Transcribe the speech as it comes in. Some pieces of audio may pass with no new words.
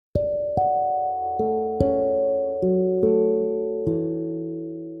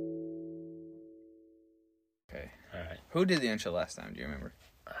Who did the intro last time? Do you remember?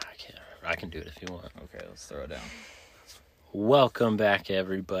 I can do it if you want. Okay, let's throw it down. Welcome back,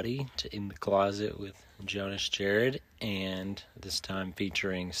 everybody, to In the Closet with Jonas Jared, and this time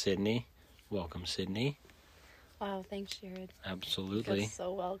featuring Sydney. Welcome, Sydney. Wow, thanks, Jared. Absolutely. You're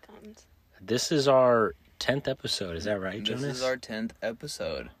so welcomed. This is our 10th episode. Is that right, Jonas? This is our 10th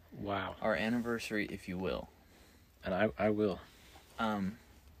episode. Wow. Our anniversary, if you will. And I will.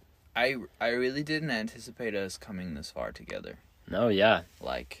 I really didn't anticipate us coming this far together. No, yeah.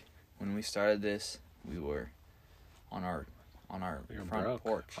 Like, when we started this, we were on our front broke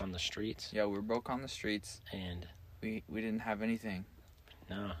porch. on the streets. Yeah, we were broke on the streets. And We didn't have anything.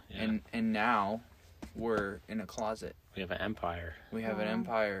 no, yeah. And now we're in a closet. We have an empire. We have an Wow.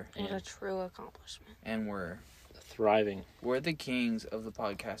 empire, What a And true accomplishment. and we're thriving. the kings of the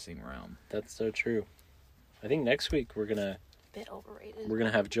podcasting realm. That's so true. I think next week we're gonna Bit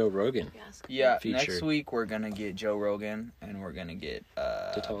overrated. have Joe Rogan if you ask me. Yeah, Featured. next week we're gonna get Joe Rogan, and we're gonna get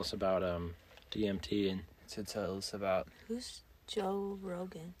to tell us about DMT and to tell us about. Who's Joe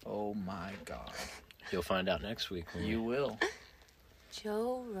Rogan? Oh my God, you'll find out next week. when you we- will.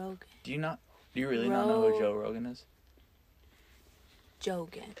 Joe Rogan. Do you really not know who Joe Rogan is?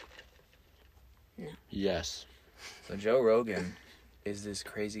 Jogan. Yes. So Joe Rogan is this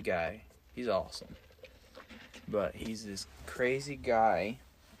crazy guy. He's awesome, but he's this crazy guy.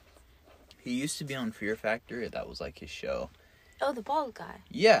 He used to be on Fear Factor. That was like his show. Oh, the bald guy.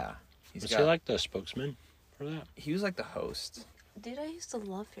 Yeah, Was he like the spokesman for that? he was like the host. Dude, I used to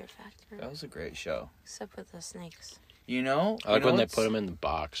love Fear Factor. That was a great show. Except with the snakes. You know, I like you know when they what's- put him in the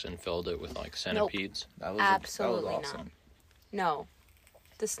box and filled it with like centipedes. That was Absolutely that was not. awesome. No.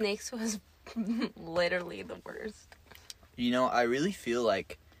 The snakes was literally the worst. You know, I really feel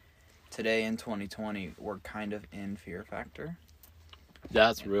like today in 2020 we're kind of in Fear Factor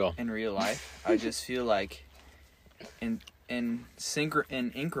That's real. in real life. I just feel like in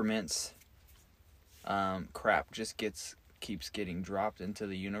increments, crap just keeps getting dropped into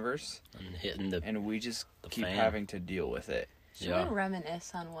the universe, And hitting the and we just The keep fan. having to deal with it. Should Yeah. we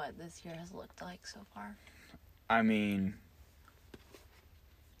reminisce on what this year has looked like so far? I mean,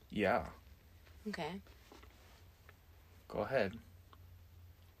 yeah. Okay. Go ahead.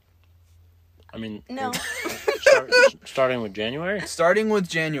 I mean, No. starting with January Starting with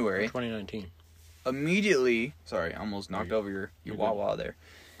January, 2019. immediately. Sorry, I almost knocked over your You're good. Wawa there.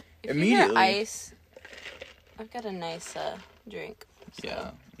 If you hear Immediately. ice, I've got a nice drink.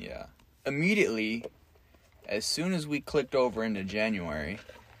 So. Yeah. Immediately, as soon as we clicked over into January,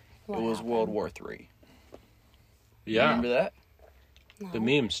 What it was happened? World War III. Yeah, Remember that? No. the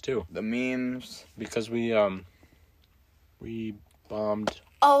memes too, The memes. because we bombed.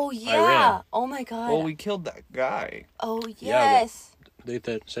 Oh yeah! Iran. Oh my god! Well, we killed that guy. Oh Yeah, yes! They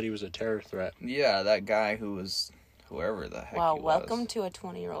said he was a terror threat. Yeah, that guy who was whoever the heck Wow, he was. welcome to a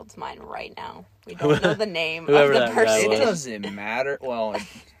 20-year-old's mind right now. We don't know the name of Whoever the that guy person. It was. doesn't matter. Well,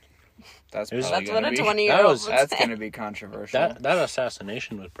 that's It was- probably That's what gonna a be. 20-year-old would That's say. gonna be controversial. That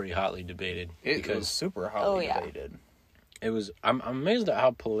assassination was pretty hotly debated. It because was super Oh, hotly yeah. debated. it was. I'm amazed at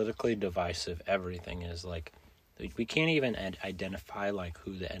how politically divisive everything is. Like, we can't even identify like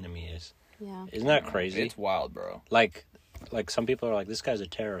who the enemy is. Yeah. Isn't that crazy? It's wild, bro. Like some people are like, this guy's a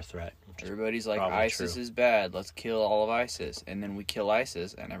terror threat. which is Everybody's like, probably ISIS true. is bad. Let's kill all of ISIS. And then we kill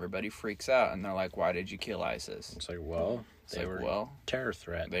ISIS, and everybody freaks out, and they're like, why did you kill ISIS? It's like, well, It's they like, were well, terror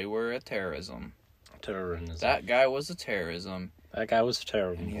threat. they were a terrorism. Terrorism. That guy was a terrorism, That guy was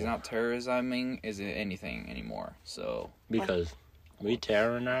terrible. and he's not terrorizing anything anymore. So Because we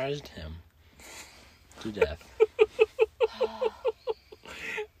terrorized him to death.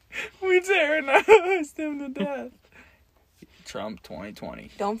 we terrorized him to death. Trump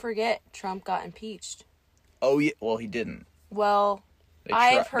 2020. Don't forget, Trump got impeached. Oh yeah, well he didn't. Well, They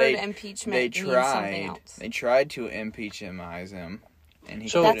I've tri- heard they- impeachment They means something tried. else. They tried to impeachment him, and he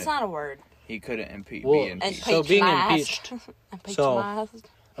So- couldn't. That's not a word. He couldn't be Well, impeached. So being Impeachment. impeached, Impeachment.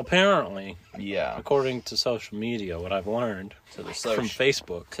 apparently, Yeah. according to social media, what I've learned To the from soch.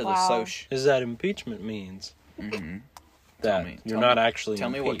 Facebook To Wow. the soch. is that impeachment means Mm-hmm. that me- you're tell not me- actually Tell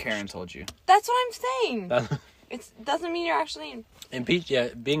me what impeached. Karen told you. That's what I'm saying. That- It doesn't mean you're actually. Yeah,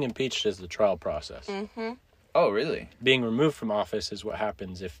 being impeached is the trial process. Mm-hmm. Oh, really? Being removed from office is what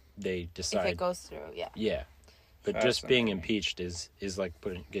happens if they If decide. it goes through, yeah. Yeah, but just being Fascinating. impeached is like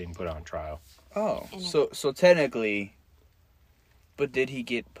getting put on trial. Oh, In so technically, but did he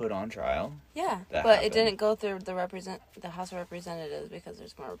get put on trial? Yeah, That but happened. it didn't go through the House of Representatives because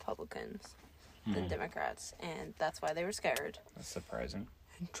there's more Republicans than Democrats, and that's why they were scared. That's surprising.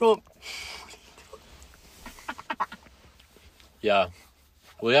 And Trump. Yeah.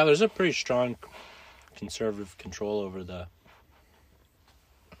 Well, yeah, there's a pretty strong conservative control over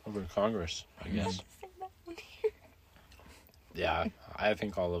Congress, I guess. Yeah, I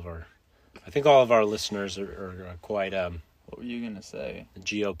think all of our listeners are quite What were you gonna say?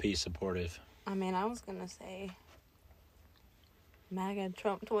 GOP supportive. I mean, I was gonna say MAGA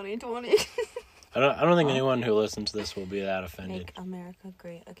Trump 2020. I don't think anyone who listens to this will be that offended. Make America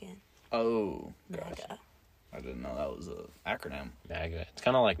great again. Oh, gosh. MAGA. I didn't know that was an acronym. MAGA. It's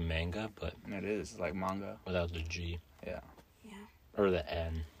kind of like manga, but It is. It's like manga. without the G Yeah. Yeah. or the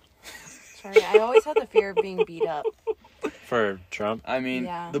N. Sorry, I always had the fear of being beat up. For Trump, I mean,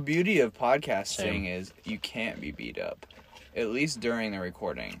 Yeah. the beauty of podcasting Same. is you can't be beat up. At least during the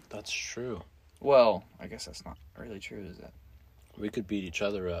recording. that's true. Well, I guess that's not really true, is it? We could beat each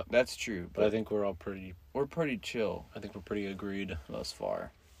other up, That's true, but I but think we're all pretty. we're pretty chill I think we're pretty agreed. thus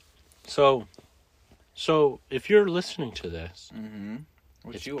far. So if you're listening to this, Mm-hmm.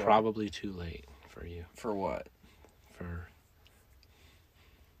 Which it's you are. probably too late for you For what?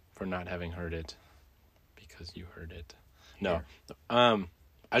 for not having heard it because you heard it. No.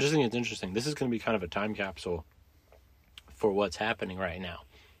 I just think it's interesting. This is going to be kind of a time capsule for what's happening right now,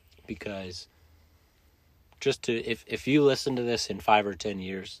 because just to if you listen to this in 5 or 10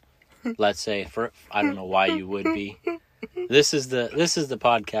 years, let's say, for I don't know why you would be. This is the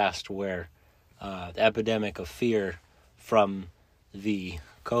podcast where the epidemic of fear from the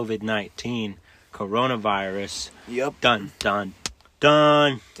COVID-19 coronavirus. Yep. Dun dun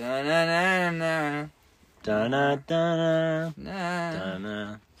dun Da-na-na-na. dun dun dun Na.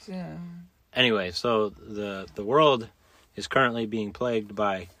 dun. Yeah. Anyway, so the world is currently being plagued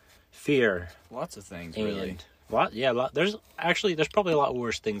by fear. Lots of things, And really. there's probably a lot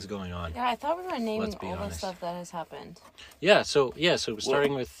worse things going on. Yeah, I thought we were naming Let's be all the honest. stuff that has happened. So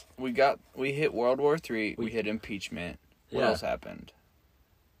starting with We hit World War III. We hit impeachment. What Yeah. else happened?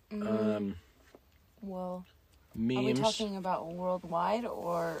 Well, memes. are we talking about worldwide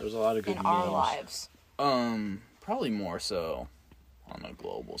or There's a lot of good in memes. our lives? Probably more so on a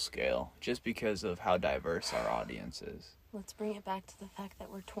global scale, just because of how diverse our audience is. Let's bring it back to the fact that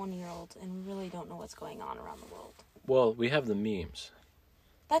we're 20-year-olds and really don't know what's going on around the world. Well, we have the memes.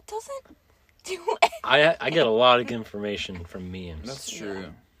 That doesn't do I get a lot of information from memes. That's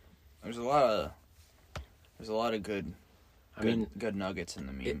true. There's a lot of good. I mean, good nuggets in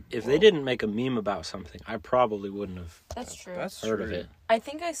the meme. if they world. didn't make a meme about something, I probably wouldn't have That's true. That's heard of true. it. I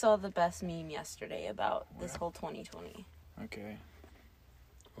think I saw the best meme yesterday about this whole 2020. Okay.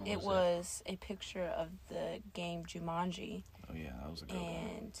 What It was a picture of the game Jumanji, Oh yeah, that was a good one.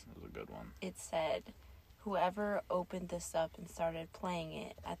 and That was a good one. it said, whoever opened this up and started playing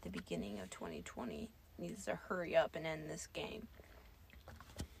it at the beginning of 2020 needs to hurry up and end this game.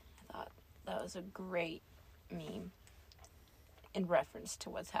 I thought that was a great meme in reference to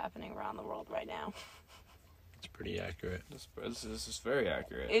what's happening around the world right now. It's pretty accurate. This is very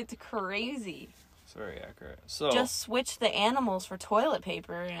accurate. It's crazy. It's very accurate. So Just switch the animals for toilet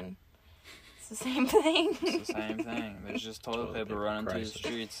paper and it's the same thing. it's the same thing. There's just toilet Toilet paper paper running through the crisis.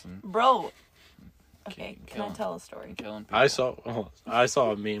 streets and Bro. Okay, can I killing- tell a story? killing people. I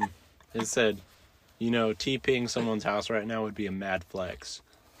saw a meme. It said, TPing someone's house right now would be a mad flex.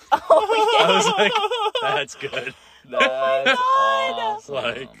 Oh, I was like, that's good. That's awesome.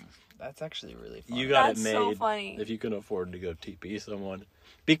 Like, That's actually really fun. You got That's it made so funny. if you can afford to go TP someone.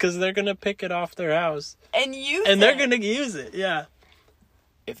 Because they're going to pick it off their house. And use And they're it. going to use it, yeah.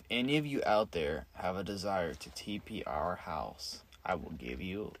 If any of you out there have a desire to TP our house, I will give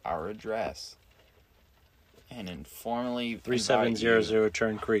you our address and informally invite you. 3700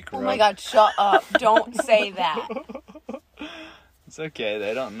 Turn Creek Road. Oh my god, shut up. Don't say that. It's okay.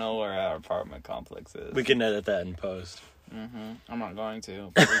 They don't know where our apartment complex is. We can edit that in post. I'm not going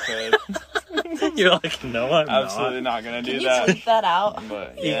to. But we could. You're like, no, I'm Absolutely not. not going to Can do you that. bleep that out?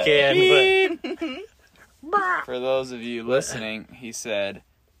 But You yeah. can, For those of you listening, he said,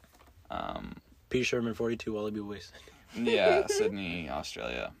 P. Sherman 42 Wallaby Waste. yeah, Sydney,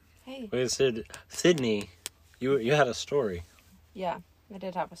 Australia. Hey. Wait, Sydney, you had a story. Yeah, I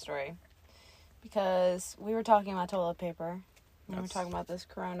did have a story. Because we were talking about toilet paper. And we were talking about this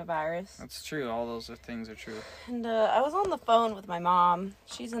coronavirus. That's true. All those things are true. And I was on the phone with my mom.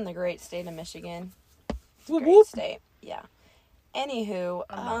 She's in the great state of Michigan. It's a Whoop, great whoop. state. Yeah. Anywho,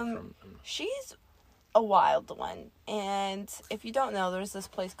 I'm not from... she's a wild one. And if you don't know, there's this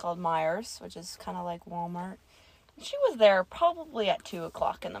place called Myers, which is kind of like Walmart. She was there probably at 2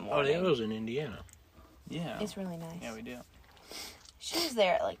 o'clock in the Oh, morning. that was in Indiana. Yeah. It's really nice. Yeah, we do. She was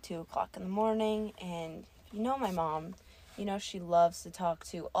there at like 2 o'clock in the morning, and you know my mom, you know she loves to talk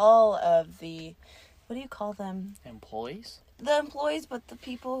to all of the what do you call them? Employees? The employees, but the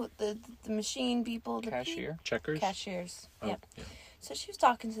people, the machine people, the Cashier? Checkers? cashiers. Oh, Yep. yeah. So she was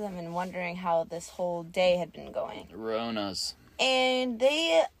talking to them and wondering how this whole day had been going. Ronas. And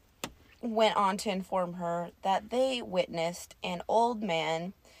they went on to inform her that they witnessed an old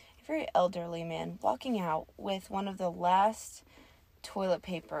man, a very elderly man, walking out with one of the last toilet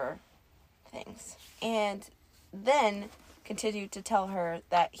paper things. And then continued to tell her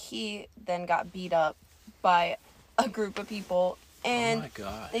that he then got beat up by a group of people. And oh my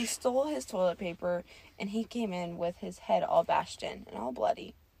gosh. they stole his toilet paper, and he came in with his head all bashed in and all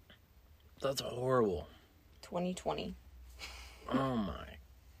bloody. That's horrible. 2020. Oh my.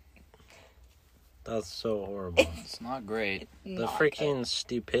 That's so horrible. It's not great. The Not freaking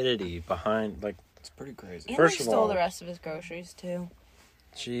stupidity behind, like, It's pretty crazy. And First they of stole all- the rest of his groceries too.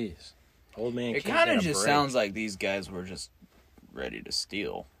 jeez. Old man It can't kind get of a just break. sounds like these guys were just ready to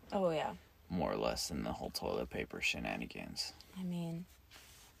steal, Oh yeah. more or less, than the whole toilet paper shenanigans. I mean,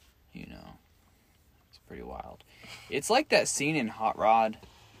 You know, it's pretty wild. It's like that scene in Hot Rod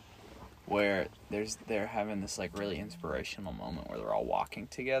where they're having this like really inspirational moment where they're all walking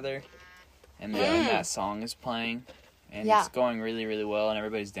together, and then that song is playing, and Yeah. it's going really really well, and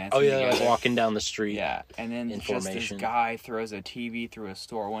everybody's dancing. Oh, yeah, together. like walking down the street. Yeah, and then in just this formation. guy throws a TV through a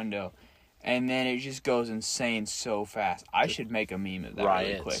store window, and then it just goes insane so fast. I should make a meme of that really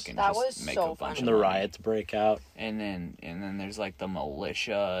Riots. quick and That just was make so a bunch funny. And of the money. riots break out. And then there's like the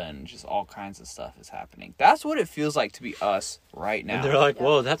militia and just all kinds of stuff is happening. That's what it feels like to be us right now. And they're like, Yeah.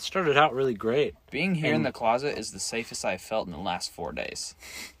 whoa, that started out really great. Being here in and- the closet is the safest I've felt in the last 4 days.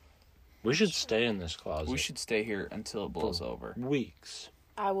 We should stay in this closet. We should stay here until it blows over. Weeks.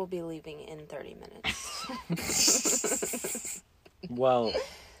 I will be leaving in 30 minutes. Well,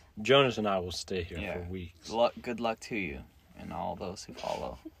 Jonas and I will stay here Yeah. for weeks. Good luck to you and all those who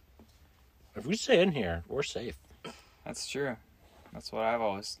follow. If we stay in here, we're safe. That's true. That's what I've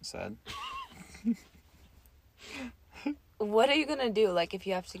always said. What are you gonna do, like, if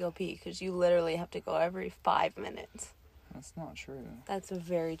you have to go pee? Because you literally have to go every 5 minutes. That's not true. That's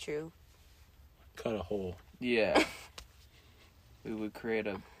very true. Cut a hole. Yeah. We would create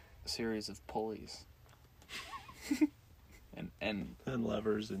a series of pulleys. and And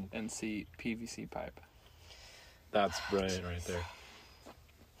levers, and see PVC pipe. that's brilliant right there.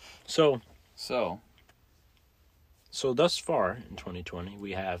 So thus far in 2020,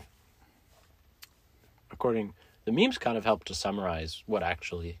 we have, the memes kind of help to summarize what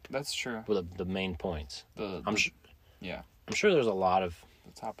actually That's true. were the main points. I'm sure there's a lot of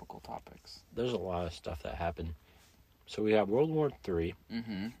the topical topics. stuff that happened. So we have World War III.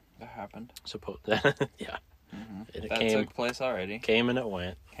 Mm-hmm. That happened. Yeah. Mm-hmm. And it That came took place already. and it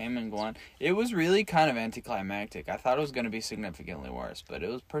went. Came and gone. It was really kind of anticlimactic. I thought it was going to be significantly worse, but it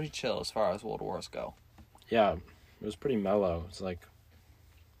was pretty chill as far as World Wars go. Yeah, it was pretty mellow. It's like,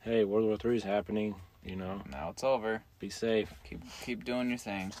 hey, World War III is happening. You know, Now it's over. be safe. Keep doing your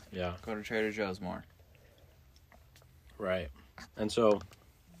thing. Yeah, Go to Trader Joe's more. right. And so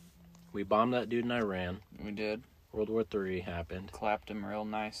we bombed that dude in Iran. We did. World War III happened. Clapped him real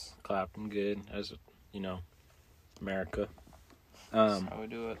nice. Clapped him good, as America. That's how we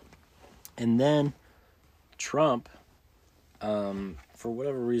do it. And then Trump, for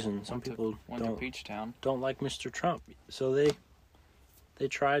whatever reason, some people went to Peach Town. don't like Mr. Trump, so they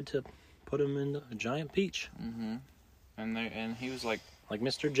tried to put him in a giant peach, Mm-hmm. And he was like, like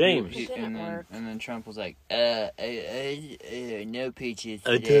Mr. James. It didn't work. And then Trump was like, no peaches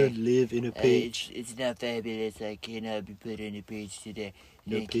I today. don't live in a peach. It's not fabulous. I cannot be put in a peach today.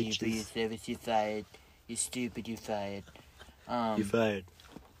 No Thank you for your peaches. service. You're fired. You're stupid. You're fired. You fired.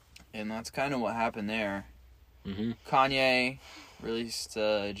 And that's kind of what happened there. Mm-hmm. Kanye released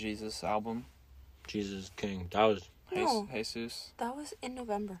a Jesus album. Jesus King. That was No. Jesus. That was in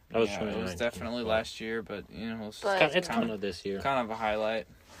November. That was Yeah, it 2019. was definitely last year, but it was But- It's kind of this year. kind of a highlight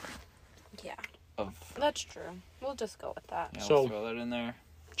Yeah, of. that's true. We'll just go with that. Yeah, So- we'll throw that in there.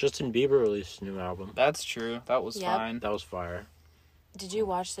 Justin Bieber released a new album. That's true. That was Yep. fine. That was fire. Did you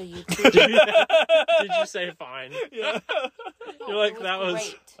watch the YouTube? Did you say fine? Yeah. No, You're like, it that was-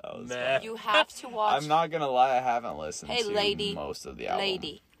 great. That was Meh. fine. You have to watch. I'm not gonna lie, I haven't listened Hey, to lady. most of the album.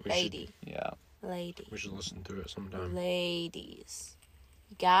 Lady, We should- lady, Yeah. lady, We should listen to it sometime. ladies.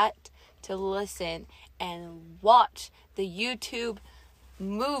 Got to listen and watch the YouTube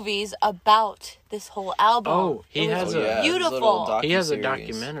movies about this whole album. Oh, he It was has Oh, yeah, his beautiful. little He has a docuseries.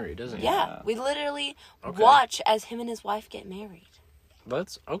 documentary, doesn't he? Yeah, Yeah. we literally Okay. watch as him and his wife get married.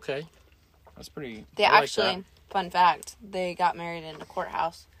 That's okay. That's pretty. They I like actually, fun fact, they got married in a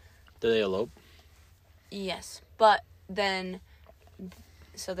courthouse. Did they elope? Yes, but then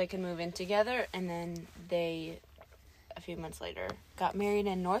so they could move in together, and then they, a few months later, got married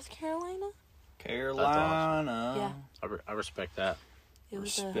in North Carolina. Carolina. Yeah. I respect that. It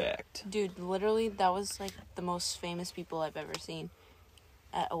was Respect. dude, literally, that was like the most famous people I've ever seen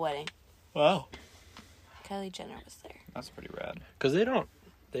at a wedding. Wow. Kylie Jenner was there. That's pretty rad. Because they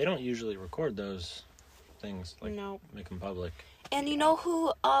don't usually record those things, like, No. make them public. And you know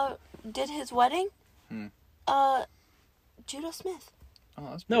who did his wedding? Judah Smith. Oh,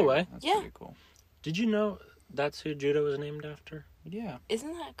 that's No pretty, way. That's Yeah. pretty cool. Did you know that's who Judah was named after? Yeah.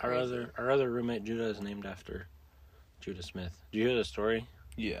 Isn't that crazy? Our other roommate Judah is named after Judah Smith. Did you hear the story?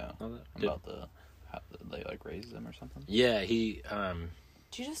 Yeah. Of that? Did- About how they like raised them or something. Yeah, he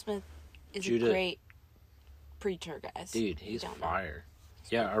Judah Smith is Judah- a great preacher, guys. dude, You he's don't know. fire.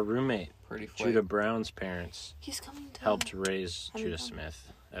 Yeah, our roommate Pretty Judah Brown's parents He's coming to helped raise Having Judah fun.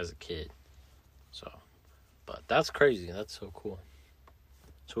 Smith as a kid. So, but that's crazy. That's so cool.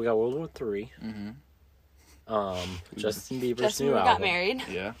 So we got World War III. Mm-hmm. Justin Bieber's Justin new Bieber album, got married.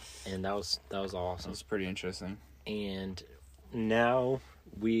 Yeah. and that was awesome. That's pretty interesting. And now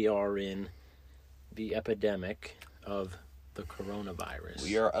we are in the epidemic of the coronavirus.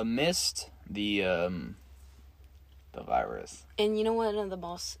 We are amidst the virus. And you know what? One of the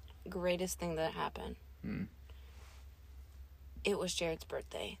most greatest thing that happened? It was Jared's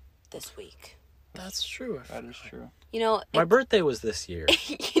birthday this week. That's true. That is true. You know, My birthday was this year.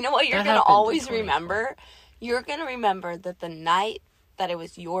 you know what you're That going to happened in always 2020. remember? You're going to remember that the night that it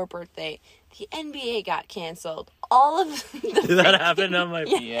was your birthday, the NBA got canceled. All of the Did that happen on my?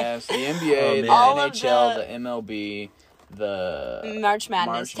 Yes, the NBA, Oh, the man. All of NHL, the- the MLB, the March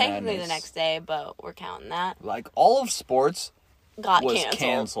Madness. March Technically Madness. the next day, but we're counting that. like all of sports Got was canceled.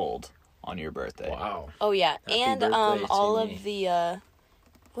 canceled on your birthday. Wow. Oh yeah, Happy and birthday to all me. of the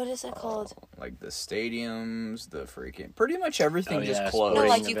what is it called? Like the stadiums, the freaking pretty much everything Oh, just yeah, closed. No, sporting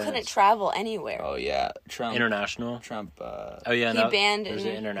like you events. couldn't travel anywhere. Oh yeah, Trump. International. Oh yeah, He no, banned there's it.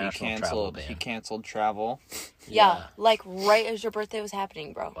 an he international travel canceled. ban. He canceled travel. Yeah, like right as your birthday was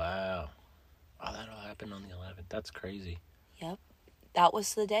happening, bro. Wow. Oh, that all happened on the 11th. That's crazy. Yep, that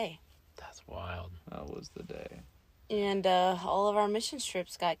was the day. That's wild. That was the day. And all of our mission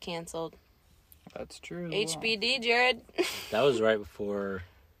trips got canceled. That's true. as well. HBD, Jared. That was right before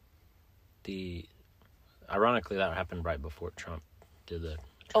the. Ironically, that happened right before Trump did the.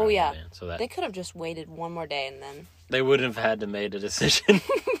 Oh, travel yeah. ban, so that They could have just waited one more day and then. they wouldn't have had to made a decision.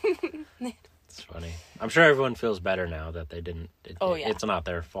 It's funny. I'm sure everyone feels better now that they didn't. Oh, yeah. It's not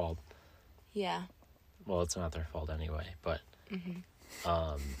their fault. Yeah. Well, it's not their fault anyway. But,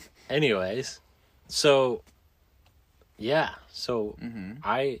 Mm-hmm. anyways, so, yeah. So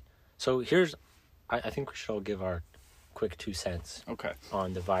here's, I think we should all give our quick 2 cents Okay.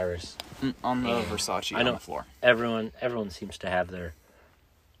 on the virus. On the Yeah. Versace I know. on the floor. Everyone seems to have their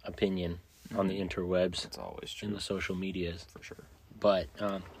opinion on the interwebs That's always and true. the social medias. For sure. But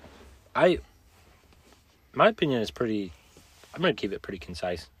my opinion is pretty. I'm gonna keep it pretty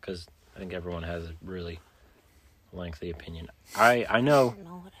concise because I think everyone has a really lengthy opinion. I know I don't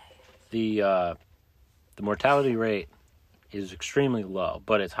know what the mortality rate is extremely low,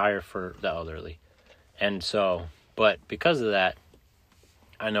 but it's higher for the elderly, and so. But because of that,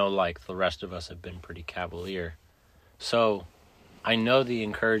 I know like the rest of us have been pretty cavalier. So I know the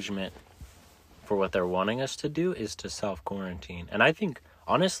encouragement for what they're wanting us to do is to self-quarantine. And I think,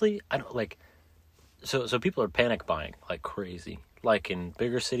 honestly, I don't like... So people are panic buying like crazy. Like in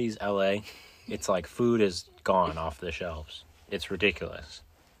bigger cities, LA, it's like food is gone off the shelves. It's ridiculous.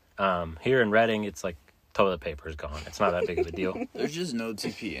 Here in Reading, it's like toilet paper is gone. It's not that big of a deal. There's just no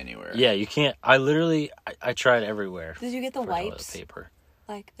TP anywhere. Yeah, you can't... I tried everywhere Did you get the for toilet wipes? paper.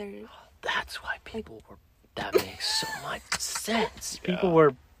 Like they're That's why people were... That makes so much sense. Yeah. People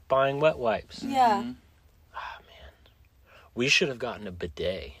were buying wet wipes. yeah. Ah, man. We should have gotten a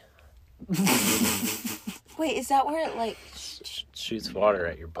bidet. Wait, is that where it like? Shoots water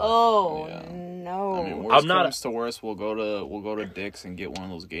at your butt. Oh Yeah. no! I mean, worst I'm not- comes to worst, we'll go to Dick's and get one of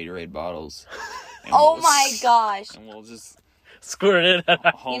those Gatorade bottles. And Oh we'll my gosh! And we'll just Squirt it out.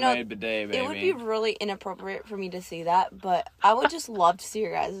 homemade bidet, baby. It would be really inappropriate for me to see that, but I would just love to see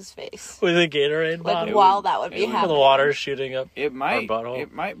your guys' face. With a Gatorade Like bottle. while that would it be would- With the happening. water shooting up. It might butthole.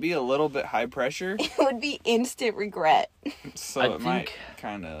 it might be a little bit high pressure, It would be instant regret. so I it might think-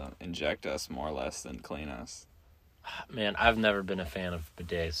 kind of inject us more or less than clean us. Man, I've never been a fan of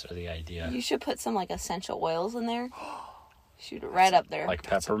bidets or the idea. You should put some like essential oils in there. Shoot it right up there. Like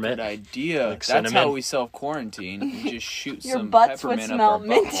That's a peppermint. good idea. Like That's cinnamon. how we self quarantine. We just shoot Your some butts would peppermint smell up our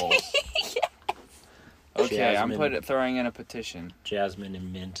minty. buttholes. Okay, I'm Jasmine. throwing in a petition. Jasmine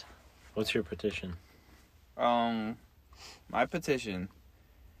and mint. What's your petition? My petition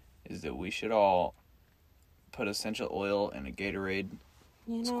is that we should all put essential oil in a Gatorade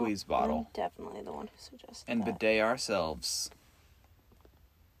squeeze bottle. I'm definitely the one who suggested and that. bidet ourselves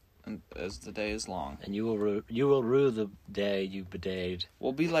and as the day is long. And you will rue the day you bidet.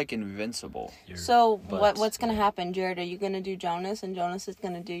 We'll be like invincible. So butt. what's gonna happen, Jared? Are you gonna do Jonas and Jonas is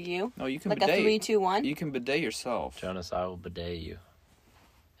gonna do you? No, you can Like bidet. a 3, 2, 1? You can bidet yourself. Jonas, I will bidet you.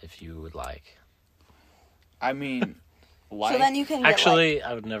 If you would like. I mean, like... So then you can get Actually,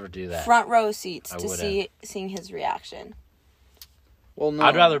 I would never do that. front row seats I to wouldn't. seeing his reaction. Well, no.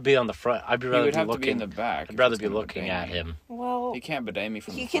 I'd rather be on the front. I'd He rather would be have to looking be in the back. I'd if rather he's be gonna looking bidet at me. him. Well, He can't bidet me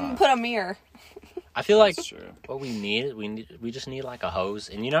from he the can front. put a mirror. I feel like That's true. what we just need like a hose.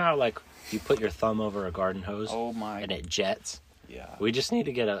 And you know how like you put your thumb over a garden hose Oh my... and it jets? Yeah. We just need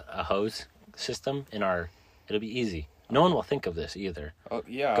to get a hose system it'll be easy. No one will think of this either. Oh,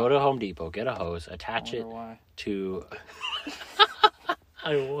 yeah. Go to Home Depot, get a hose, I attach it wonder why. to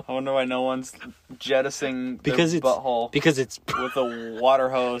I wonder why no one's jettisoning their because it's butthole because it's with a water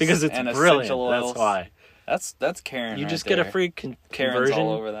hose because it's and brilliant. essential oils. That's why. That's Karen. You right just get a there. free Karen's all conversion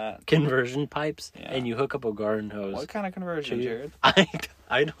over that. conversion pipes Yeah. and you hook up a garden hose. What kind of conversion, to- Jared?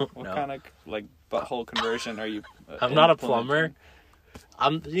 I don't What know. kind of like butthole conversion are you? I'm not a implementing? plumber.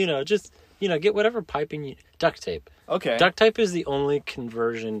 I'm just get whatever piping you duct tape. Okay. Duct tape is the only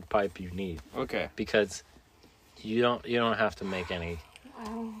conversion pipe you need Okay. because you don't have to make any.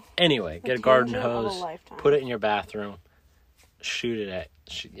 Wow. Anyway, get a The garden tangent of a hose, lifetime. put it in your bathroom, shoot it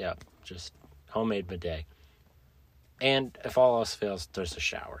at just homemade bidet. And if all else fails, there's a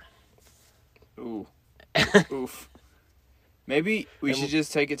shower. Ooh. Oof. Maybe we And should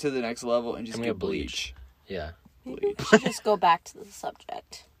just take it to the next level and just and we get have bleach. Yeah. Maybe we should just go back to the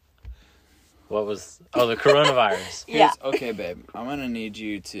subject. What was? Oh, the coronavirus. Yeah. Okay, babe. I'm gonna need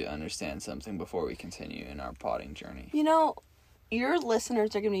you to understand something before we continue in our potting journey. You know, your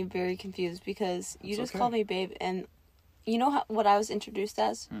listeners are going to be very confused because you That's just okay. called me babe, and you know what I was introduced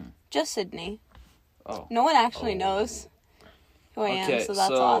as? Just Sydney. Oh. No one actually Oh. knows who I Okay, am, so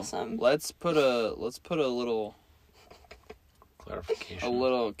that's awesome. Let's put a little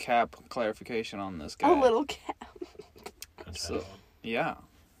Clarification. cap clarification on this guy. A little cat. So- Yeah.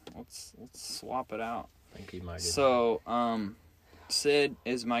 Let's swap it out. I think he might. So, Sid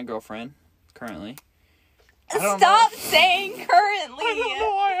is my girlfriend currently. I don't Stop saying currently. I don't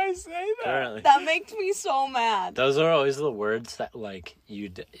know why I say that. Apparently. That makes me so mad. Those are always the words that like you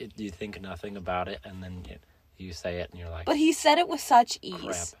think nothing about it, and then you say it, and you're like, But he said it with such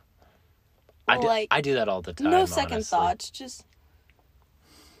ease. crap. Like, I do that all the time. no second honestly. thoughts. Just.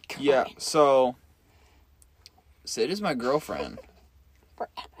 Yeah, so Sid is my girlfriend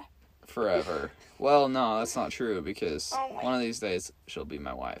forever. Well, no, that's not true because Oh my- one of these days she'll be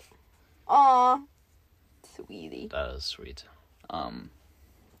my wife. Aw. Sweetie. That is sweet.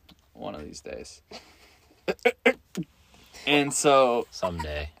 One of these days. And so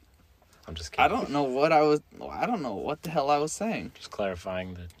Someday. I'm just kidding. I don't know what the hell I was saying. Just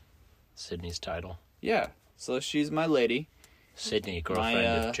clarifying the Sydney's title. Yeah. So she's my lady, Sydney, girlfriend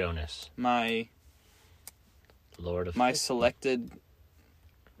My, of Jonas, my Lord of. selected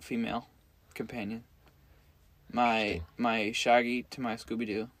female companion. My Shaggy to my Scooby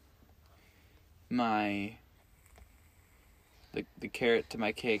Doo. The carrot to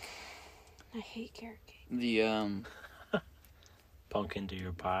my cake. I hate carrot cake. The Pumpkin to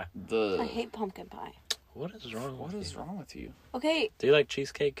your pie. I hate pumpkin pie. What is wrong? What with is you? wrong with you? Okay, Do you like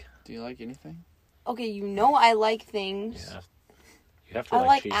cheesecake? Do you like anything? okay, you know I like things. Yeah. You have to I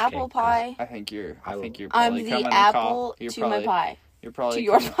like cheesecake, apple 'cause pie. I think you're I'm probably coming the apple you're to probably, my pie. You're probably To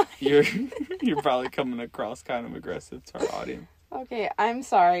your coming- pie. You're probably coming across kind of aggressive to our audience. Okay, I'm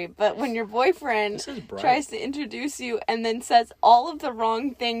sorry, but when your boyfriend This is bright. tries to introduce you and then says all of the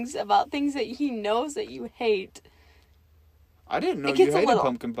wrong things about things that he knows that you hate, I didn't know It you gets a hated little-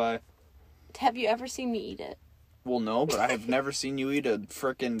 pumpkin pie. have you ever seen me eat it? Well, no, but I have never seen you eat a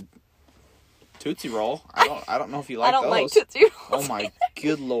frickin' Tootsie Roll. I don't know if you like I don't those. like Tootsie Rolls. Oh my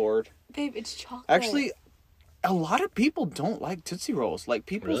good lord. Babe, it's chocolate. Actually, a lot of people don't like Tootsie Rolls. Like,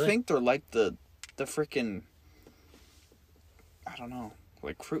 people Really? think they're like the frickin', I don't know,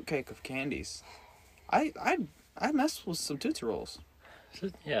 like fruitcake of candies. I mess with some Tootsie Rolls.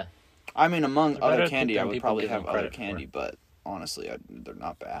 Yeah. I mean, among They're better other candy, than I would people probably give them have other credit for. candy, but honestly, they're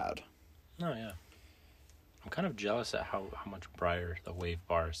not bad. No, yeah. I'm kind of jealous at how much brighter the Wave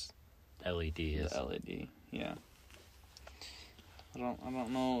Bars LED is. The LED, yeah. I don't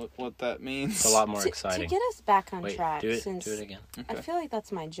know what that means. It's a lot more to exciting. get us back on Wait, track, do it since again. I Okay. feel like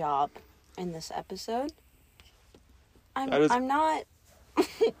that's my job in this episode. That is- I'm not.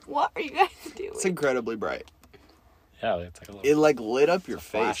 What are you guys doing? It's incredibly bright. Yeah, it's like a It little. like lit up your a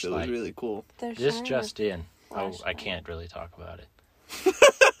face. It was flashlight. really cool. They're This shining just in. Oh, I flashlight. can't really talk about it.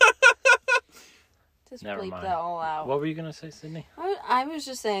 Just Never bleep mind. that all out. What were you gonna say, Sydney? I was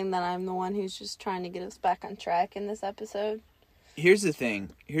just saying that I'm the one who's just trying to get us back on track in this episode. Here's the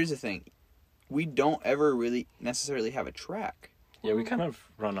thing. We don't ever really necessarily have a track. Yeah, we kind of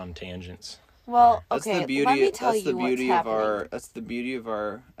run on tangents. Well, That's okay, the beauty. let me tell That's the you what's beauty of happening. our. That's the beauty of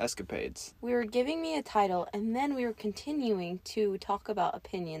our escapades. We were giving me a title, and then we were continuing to talk about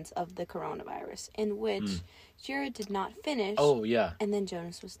opinions of the coronavirus, in which Jared did not finish. Oh yeah, And then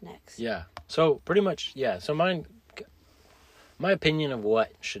Jonas was next. yeah. So pretty much, yeah. So my opinion of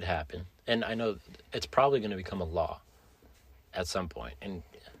what should happen, and I know it's probably going to become a law at some point, and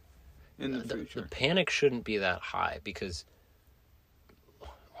In the the future. panic shouldn't be that high because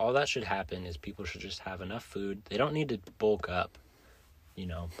all that should happen is people should just have enough food. They don't need to bulk up,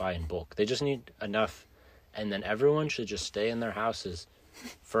 buy in bulk. They just need enough, and then everyone should just stay in their houses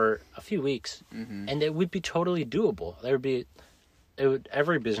for a few weeks, and it would be totally doable.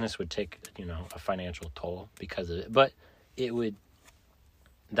 Every business would take, a financial toll because of it, but it would,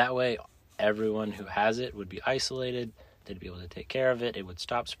 that way everyone who has it would be isolated. They'd be able to take care of it. It would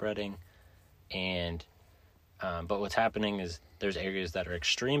stop spreading. And, but what's happening is there's areas that are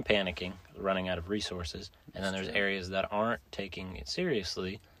extreme panicking, running out of resources. And then there's areas that aren't taking it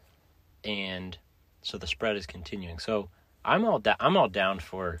seriously. And so the spread is continuing. So I'm all down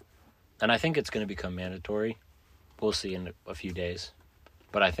for, and I think it's going to become mandatory. We'll see in a few days.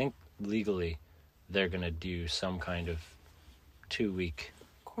 But I think legally they're going to do some kind of 2-week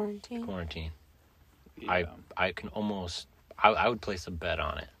Quarantine. Yeah. I can almost, I would place a bet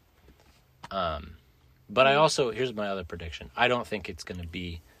on it. But I also, here's my other prediction. I don't think it's going to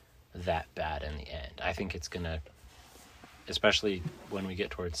be that bad in the end. I think it's going to, especially when we get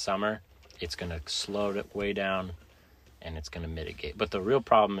towards summer, it's going to slow it way down and it's going to mitigate. But the real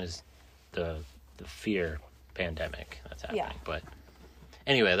problem is the fear pandemic that's happening. Yeah. But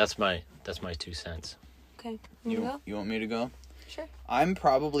anyway, that's my 2 cents. Okay. You go? You want me to go? Sure. I'm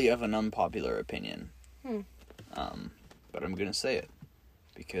probably of an unpopular opinion. Hmm. But I'm gonna say it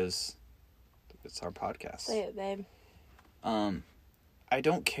because it's our podcast. Say it, babe. I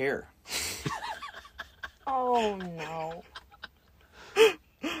don't care. Oh, no.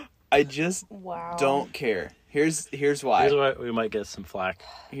 I just Wow. don't care. Here's why. Here's why we might get some flack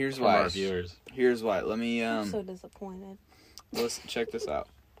Here's from why. our viewers. Here's why. Let me I'm so disappointed. let's check this out.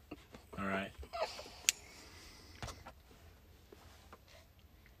 All right.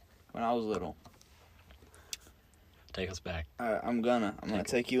 When I was little, Take us back. I'm gonna Take it.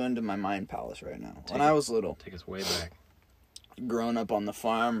 take you into my mind palace right now. Take When it. I was little, Take us way back. growing up on the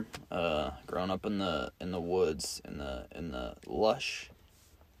farm, growing up in the woods, in the lush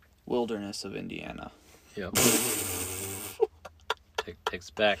wilderness of Indiana, Yep. Take us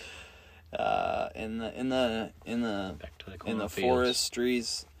back. in the Back to the in the cornfields.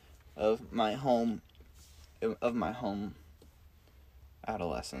 forestries of my home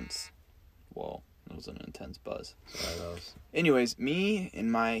adolescence. Whoa, that was an intense buzz. Sorry, that was- Anyways, me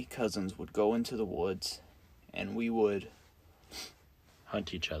and my cousins would go into the woods, and we would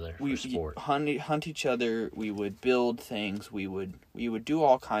hunt each other for sport. hunt each other. We would build things. We would do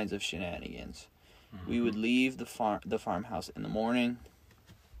all kinds of shenanigans. We would leave the farmhouse in the morning,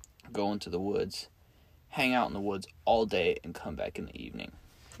 go into the woods, hang out in the woods all day, and come back in the evening.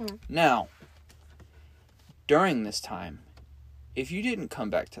 Now, during this time, if you didn't come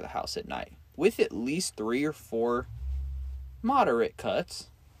back to the house at night with at least 3 or 4 moderate cuts,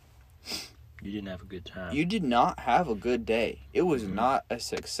 You didn't have a good time. you did not have a good day. It was not a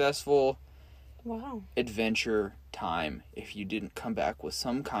successful Wow. adventure time if you didn't come back with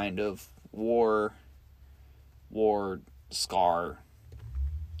some kind of war scar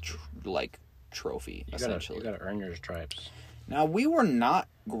trophy, essentially. You gotta earn your stripes. Now, we were not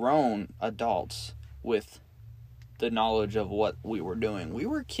grown adults with the knowledge of what we were doing. We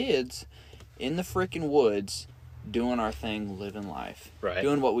were kids in the freaking woods doing our thing, living life. Right.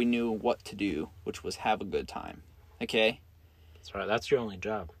 Doing what we knew what to do, which was have a good time. Okay? That's right. That's your only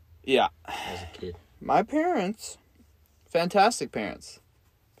job Yeah. as a kid. My parents, fantastic parents.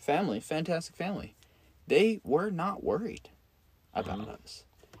 Fantastic family. They were not worried about us.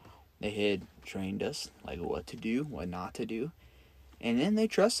 They had trained us like what to do, what not to do. And then they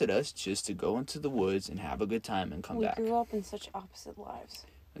trusted us just to go into the woods and have a good time and come We back. grew up in such opposite lives.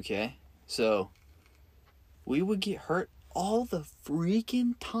 Okay? So, we would get hurt all the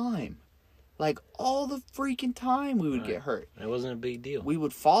freaking time. Like, all the freaking time we would get hurt. It wasn't a big deal. We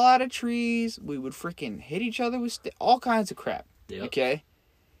would fall out of trees. We would freaking hit each other with all kinds of crap. Yep. Okay?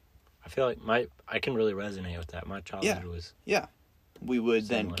 I feel like I can really resonate with that. My childhood was We would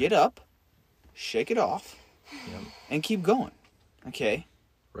similar. then get up, shake it off, Yep. and keep going. Okay?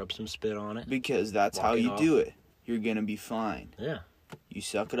 Rub some spit on it. Because that's how Walk it you off. do it. You're going to be fine. Yeah. You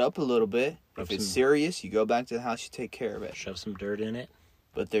suck it up a little bit. Rub If it's some- serious, you go back to the house, you take care of it. Shove some dirt in it.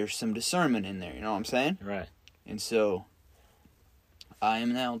 But there's some discernment in there, you know what I'm saying? Right. And so, I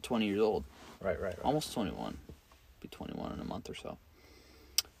am now 20 years old. Right. Almost 21. Be 21 in a month or so.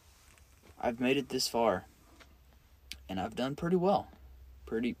 I've made it this far. And I've done pretty well.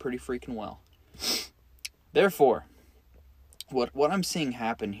 Pretty freaking well. Therefore, what I'm seeing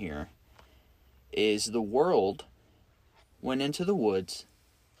happen here is the world went into the woods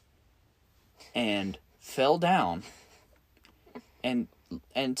and fell down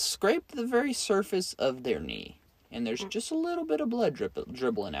and scraped the very surface of their knee. And there's just a little bit of blood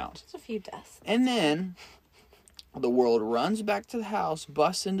dribbling out. Just a few deaths. And then the world runs back to the house,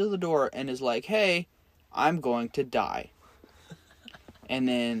 busts into the door, and is like, hey, I'm going to die. And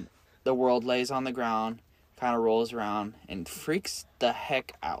then the world lays on the ground, kind of rolls around, and freaks the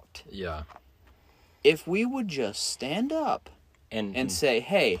heck out. Yeah. If we would just stand up and say,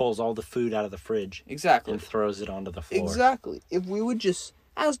 hey, pulls all the food out of the fridge exactly. and throws it onto the floor. Exactly. If we would just,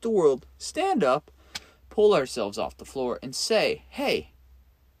 as the world, stand up, pull ourselves off the floor, and say, hey,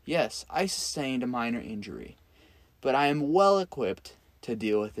 yes, I sustained a minor injury, but I am well equipped to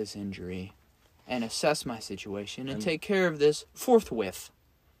deal with this injury and assess my situation and take care of this forthwith,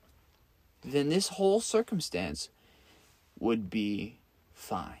 then this whole circumstance would be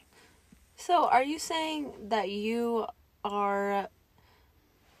fine. So, are you saying that you are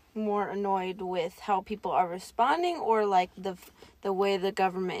more annoyed with how people are responding, or like the way the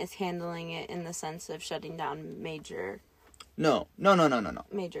government is handling it in the sense of shutting down major No.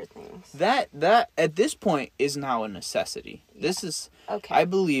 major things? That at this point is now a necessity. Yeah. This is, Okay. I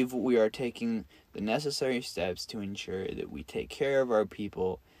believe we are taking the necessary steps to ensure that we take care of our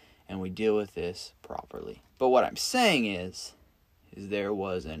people and we deal with this properly. But what I'm saying is there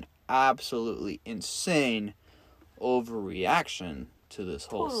was an absolutely insane overreaction to this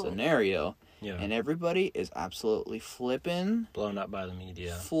whole Totally. scenario. Yeah. And everybody is absolutely flipping Blown up by the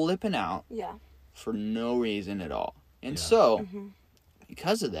media. out Yeah. for no reason at all. And Yeah. so, Mm-hmm.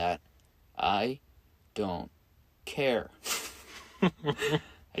 because of that, I don't care.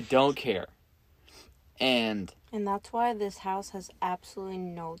 I don't care. And And that's why this house has absolutely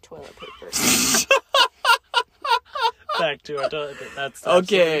no toilet paper. Back to our toilet. That's okay,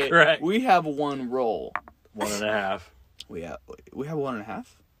 absolutely correct. we have one roll. 1.5. We have 1.5.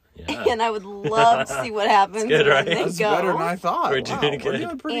 Yeah. And I would love to see what happens good, when right? they That's go. better than I thought. We're Wow, doing We're good.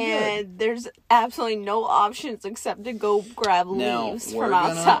 doing pretty And there's absolutely no options except to go grab good. Now leaves we're from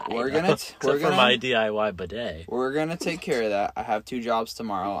gonna outside. we're gonna Except for my DIY bidet. we're gonna take care of that. I have 2 jobs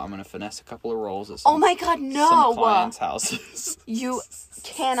tomorrow. I'm gonna finesse a couple of rolls at some, Oh my god, some no! clients' houses. You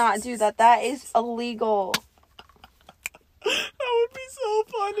cannot do that. That is illegal. That would be so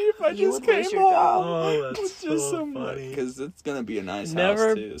funny if I You just would came lose your home. job. Oh, that's with just so some, funny. because it's gonna be a nice Never-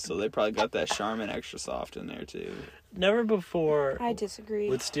 house too. So they probably got that Charmin Extra Soft in there too. Never before I disagree.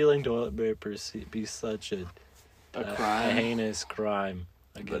 would stealing toilet paper be such a crime. heinous crime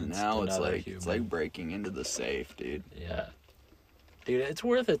But against now it's another like human. breaking into the safe, dude. Yeah. Dude, it's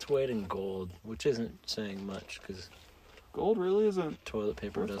worth its weight in gold, which isn't saying much because Gold really isn't. toilet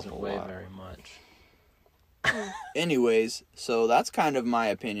paper Worth a doesn't whole weigh lot. very much. Anyways, so that's kind of my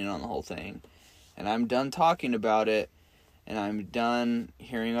opinion on the whole thing. And I'm done talking about it, and I'm done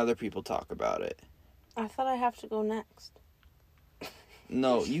hearing other people talk about it. I thought I have to go next.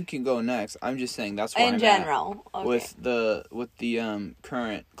 No, you can go next. I'm just saying that's where In I'm general. at Okay. with the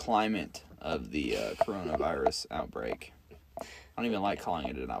current climate of the coronavirus outbreak. I don't even like calling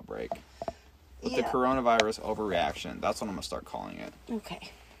it an outbreak. With the Yeah. coronavirus overreaction, that's what I'm gonna start calling it. Okay.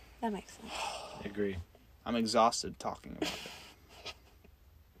 That makes sense. I agree. I'm exhausted talking about it.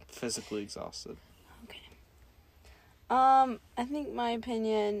 Physically exhausted. Okay. I think my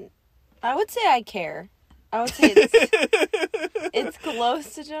opinion, I would say I care. I would say it's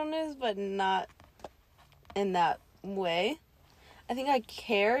close to Jonas, but not in that way. I think I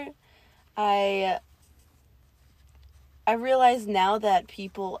care. I realize now that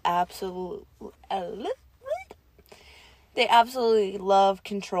people they absolutely love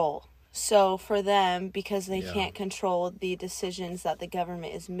control. So for them, because they Yeah. can't control the decisions that the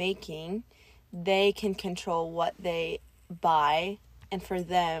government is making, they can control what they buy, and for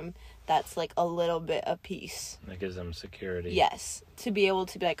them that's like a little bit of peace. That gives them security. Yes, to be able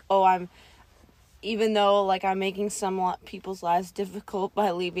to be like, oh, even though like I'm making some people's lives difficult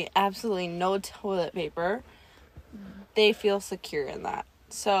by leaving absolutely no toilet paper, they feel secure in that.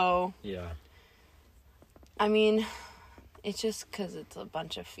 So, Yeah. I mean, it's just because it's a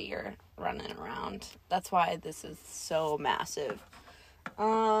bunch of fear running around. That's why this is so massive.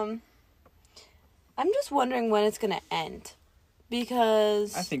 I'm just wondering when it's going to end.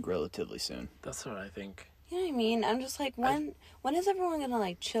 Because... I think relatively soon. That's what I think. You know what I mean? I'm just like, when is everyone going to,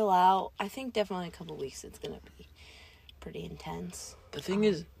 like, chill out? I think definitely a couple weeks it's going to be pretty intense. The thing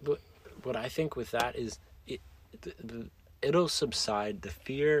is, what I think with that is, it'll subside. The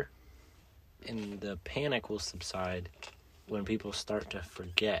fear and the panic will subside when people start to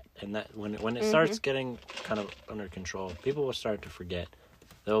forget. And that when it starts getting kind of under control, people will start to forget.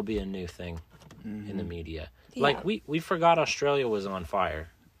 There will be a new thing in the media. Yeah. Like, we forgot Australia was on fire.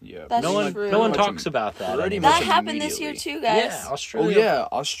 Yeah. That's No one, true. no one talks about that Pretty anymore. much That happened this year immediately. too, guys. Yeah, Oh Australia. yeah,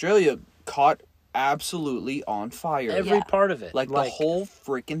 Australia caught absolutely on fire. Every Yeah. part of it. like the whole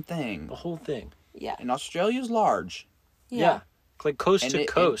freaking thing. The whole thing. Yeah. And Australia's large. Yeah. Like coast And to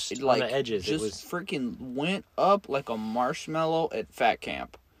coast it, on the edges. Just It was freaking went up like a marshmallow at Fat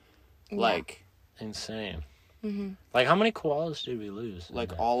Camp. Like insane. Mm-hmm. Like, how many koalas did we lose? in like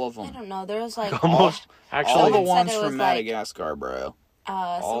that? all of I them. don't know. There was like Almost. All Actually, the Someone said ones it was from like- Madagascar, bro.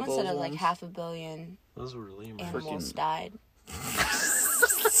 someone said it those was like ones? 500 million those were lemurs. animals Freaking- died.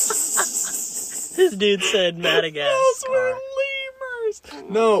 This dude said Madagascar.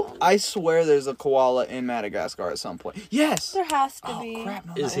 No, I swear there's a koala in Madagascar at some point. Yes! There has to Oh, be. crap.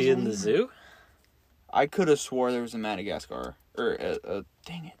 No, Is that he was in a the lemur. zoo? I could have swore there was a Madagascar. Or,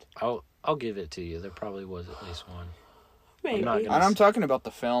 dang it. I'll give it to you. There probably was at least one. Maybe. not gonna- And I'm talking about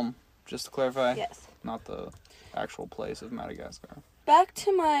the film, just to clarify. Yes. Not the actual place of Madagascar. Back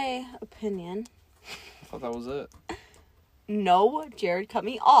to my opinion. I thought that was it. No, Jared cut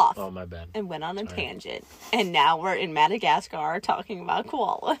me off Oh, my bad. and went on a Sorry. tangent. And now we're in Madagascar talking about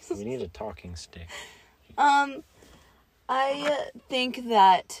koalas. We need a talking stick. I think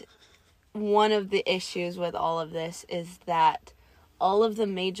that one of the issues with all of this is that all of the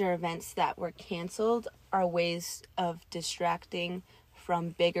major events that were canceled are ways of distracting from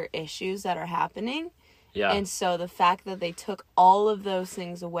bigger issues that are happening. Yeah. And so the fact that they took all of those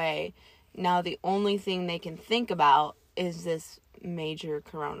things away, now the only thing they can think about is this major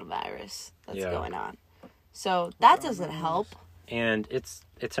coronavirus that's Yeah. going on. So that doesn't help. And it's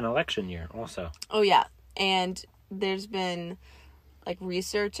an election year also. Oh yeah, and there's been like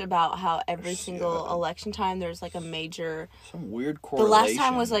research about how every single election time there's like a major. Some weird The correlation. last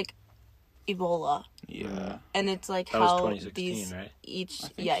time was like Ebola, Yeah. and it's like That was how 2016, these right? each I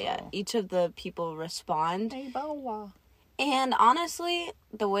think yeah so. each of the people respond. And honestly,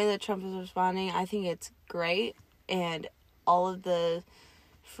 the way that Trump is responding, I think it's great. And all of the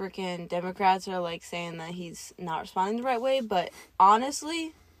freaking Democrats are like saying that he's not responding the right way, but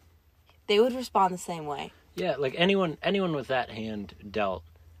honestly, they would respond the same way. Yeah, like anyone with that hand dealt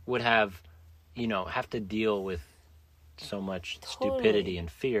would have to deal with so much Totally. stupidity and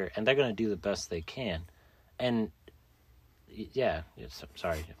fear, and they're going to do the best they can. And yeah,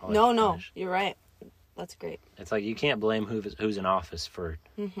 sorry. I'll let you No, finish. you're right. That's great. It's like you can't blame who's in office for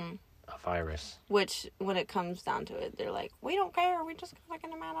Mm-hmm. a virus. Which, when it comes down to it, they're like, we don't care. We just gotta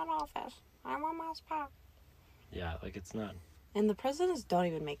get him out of office. I want my spot. Yeah, like it's not. And the presidents don't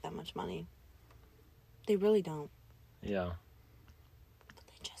even make that much money. They really don't. Yeah. But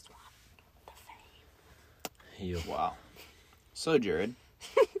they just want the fame. You. Wow. So, Jared,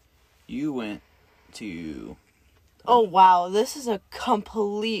 you went to... Oh, wow. This is a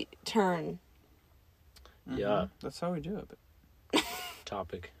complete turn. Yeah. That's how we do it.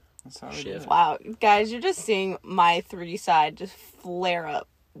 Topic. That's how we Shift. do it. Wow. Guys, you're just seeing my 3D side just flare up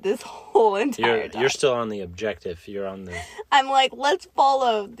this whole entire time. You're still on the objective. You're on the. I'm like, let's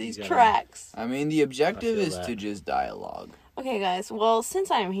follow these gotta- tracks. I mean, the objective I feel is that. to just dialogue. Okay, guys. Well,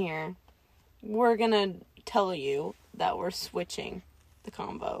 since I'm here, we're gonna tell you that we're switching the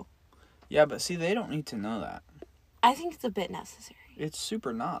combo. Yeah, but see, they don't need to know that. I think it's a bit necessary. It's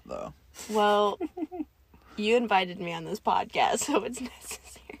super not, though. Well, you invited me on this podcast, so it's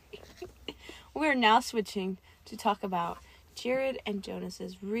necessary. We're now switching to talk about Jared and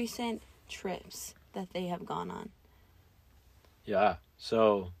Jonas's recent trips that they have gone on. Yeah.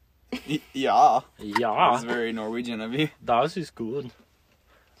 So. Yeah. Yeah. That's very Norwegian of you. Das ist gut.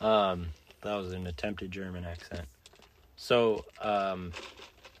 That was an attempted German accent. So,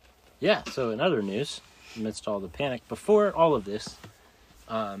 yeah, so in other news, amidst all the panic, before all of this,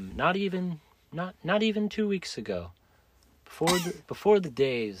 not even 2 weeks ago, before the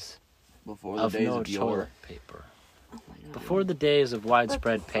days Before the of days no of yore. toilet paper, before the days of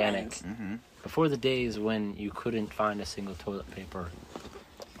widespread panic, Mm-hmm. before the days when you couldn't find a single toilet paper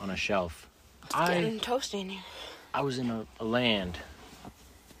on a shelf, Getting toasty in here. I was in a land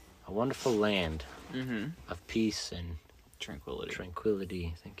a wonderful land Mm-hmm. of peace and Tranquility.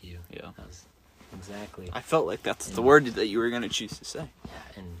 tranquility. Thank you. Yeah. That was exactly. I felt like that's the word that you were going to choose to say.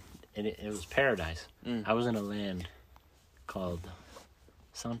 Yeah, and it was paradise. Mm. I was in a land called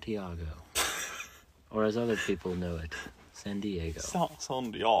Santiago, or as other people know it, San Diego.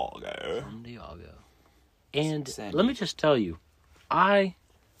 San Diego. San Diego. And San let me Diego. just tell you, I've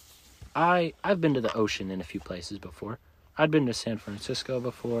been to the ocean in a few places before. I'd been to San Francisco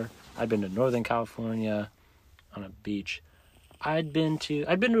before. I'd been to Northern California on a beach. I'd been to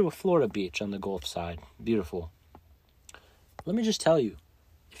a Florida beach on the Gulf side. Beautiful. Let me just tell you,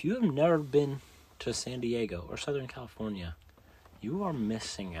 if you have never been to San Diego or Southern California, you are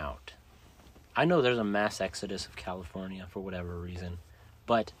missing out. I know there's a mass exodus of California for whatever reason,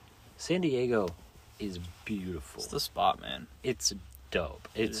 but San Diego is beautiful. It's the spot, man. It's dope.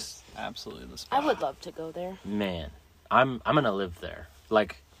 It's absolutely the spot. I would love to go there. man, I'm gonna live there.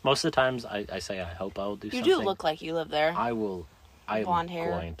 Like most of the times, I say I hope I will do You something. do look like you live there. I will. I'm Blonde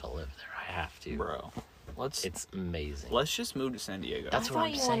hair. going to live there. I have to. Bro. It's amazing. Let's just move to San Diego. That's I what thought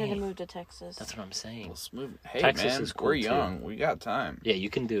I'm you wanted to saying. move to Texas. That's what I'm saying. Let's move. Hey, Texas man, is cool, we're too. young. We got time. Yeah, you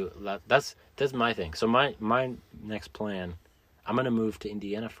can do that's my thing. So my next plan, I'm gonna move to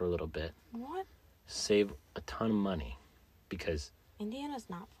Indiana for a little bit, What? save a ton of money, because Indiana's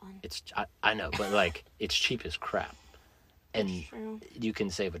not fun. it's I know, but like it's cheap as crap, and True. you can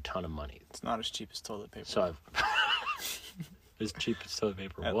save a ton of money. It's not as cheap as toilet paper. So I've as cheap as toilet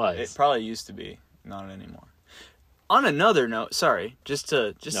paper It was. probably used to be. Not anymore. On another note, sorry, just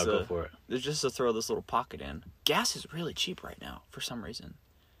to go for it. just to throw this little pocket in. Gas is really cheap right now for some reason.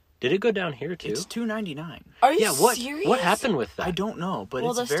 Did it go down here too? It's $2.99. Are you Yeah, what serious? what happened with that? I don't know, but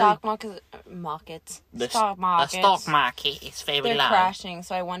Well, it's the very stock markets. the stock markets. market is very They're low. crashing,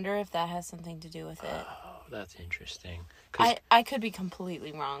 so I wonder if that has something to do with it. Oh, that's interesting. Because I could be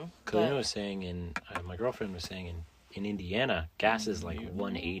completely wrong. Kalina But was saying my girlfriend was saying in Indiana, gas is like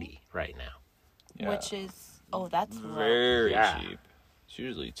 $1.80 right now. Yeah. which is that's low. very Yeah. cheap. It's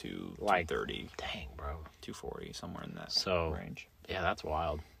usually Like- $2.30, Dang, bro. $2.40, somewhere in that So- range. Yeah, that's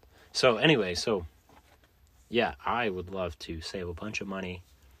wild. So anyway, yeah, I would love to save a bunch of money,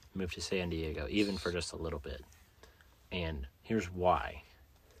 move to San Diego, even for just a little bit. And here's why.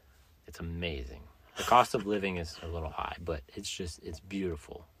 It's amazing. The cost of living is a little high, but it's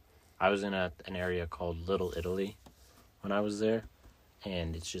beautiful. I was in an area called Little Italy when I was there,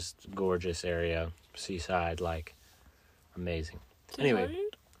 and it's just gorgeous area, seaside, like amazing. Anyway,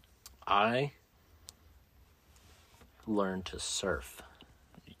 I learned to surf.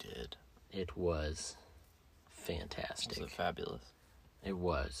 You did. It was Was fantastic. it fabulous? It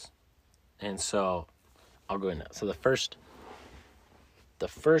was. And so I'll go in now. So the first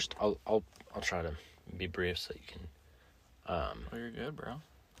I'll try to be brief so you can Oh, you're good, bro.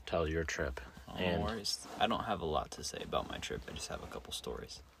 tell your trip. Oh, And- no worries. I don't have a lot to say about my trip. I just have a couple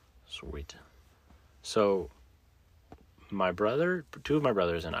stories. Sweet. So two of my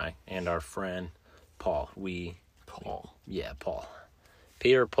brothers and I and our friend Paul, Paul. Paul.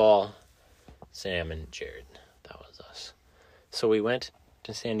 Peter, Paul, Sam, and Jared. That was us. So we went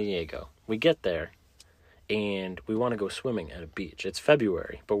to San Diego. We get there, and we want to go swimming at a beach. It's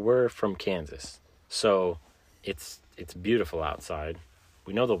February, but we're from Kansas. So it's beautiful outside.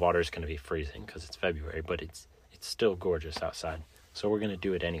 We know the water's going to be freezing because it's February, but it's still gorgeous outside. So we're going to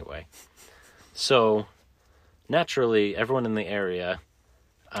do it anyway. So naturally, everyone in the area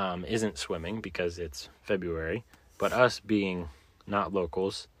isn't swimming because it's February. But us being not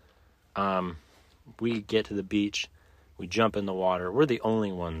locals, we get to the beach, we jump in the water. We're the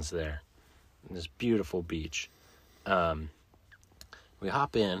only ones there. This beautiful beach. We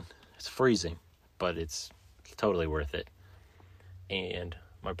hop in. It's freezing, but it's totally worth it. And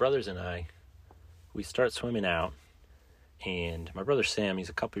my brothers and I, we start swimming out. And my brother Sam, he's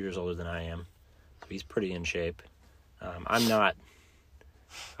a couple years older than I am, so he's pretty in shape. I'm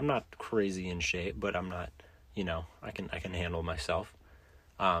not crazy in shape, but I'm not, I can handle myself.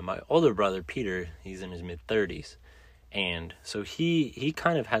 My older brother Peter, he's in his mid-30s, and so he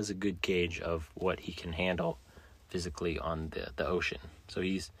kind of has a good gauge of what he can handle physically on the ocean. So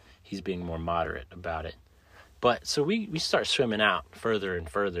he's being more moderate about it. But so we start swimming out further and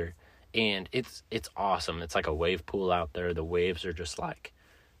further, and it's awesome. It's like a wave pool out there. The waves are just like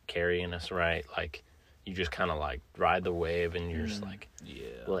carrying us, right? Like you just kind of like ride the wave and you're just like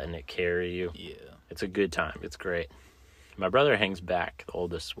letting it carry you. Yeah. It's a good time. It's great. My brother hangs back, the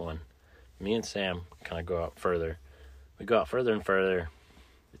oldest one. Me and Sam kind of go out further. We go out further and further.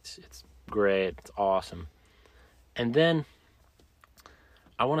 It's great. It's awesome. And then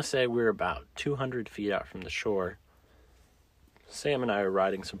I want to say we're about 200 feet out from the shore. Sam and I are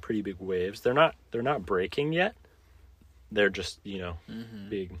riding some pretty big waves. They're not breaking yet. They're just,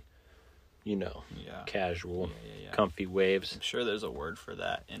 big, Yeah. casual, Yeah. comfy waves. I'm sure there's a word for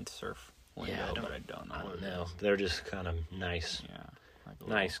that in surf lingo, Yeah, but I don't know. I what don't it know. is. They're just kind of nice, Yeah. Like a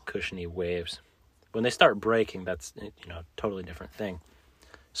nice cushiony waves. When they start breaking, that's, totally different thing.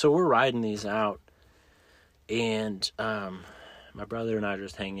 So we're riding these out, and my brother and I are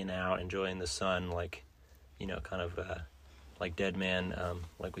just hanging out, enjoying the sun, like, kind of like dead man,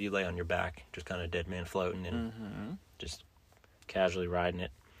 like when you lay on your back, just kind of dead man floating and just casually riding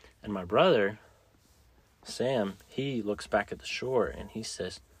it. And my brother, Sam, he looks back at the shore and he's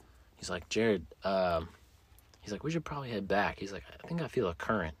like, Jared, he's like, we should probably head back. He's like, I think I feel a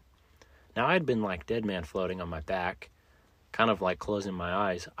current. Now I'd been like dead man floating on my back, kind of like closing my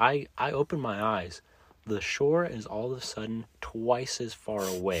eyes. I open my eyes. The shore is all of a sudden twice as far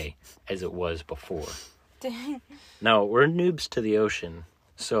away as it was before. Dang. Now, we're noobs to the ocean,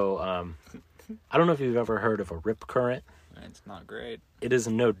 so I don't know if you've ever heard of a rip current. It's not great. It is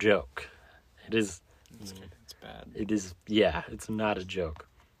no joke. It is. It's bad. It is, yeah, it's not a joke.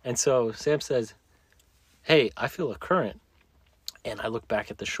 And so Sam says, hey, I feel a current. And I look back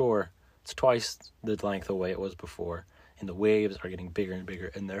at the shore. It's twice the length away it was before. And the waves are getting bigger and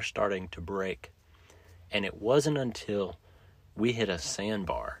bigger, and they're starting to break. And it wasn't until we hit a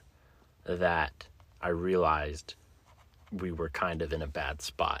sandbar that I realized we were kind of in a bad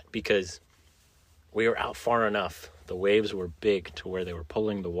spot, because we were out far enough. The waves were big to where they were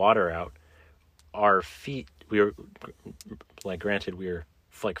pulling the water out. Our feet, we were, like, granted, we were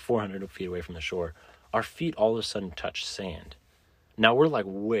like 400 feet away from the shore. Our feet all of a sudden touched sand. Now we're like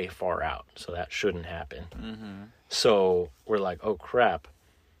way far out, so that shouldn't happen. So we're like, oh crap.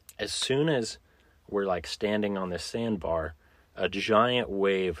 As soon as we're like standing on this sandbar, a giant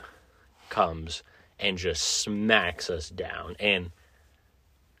wave comes and just smacks us down. And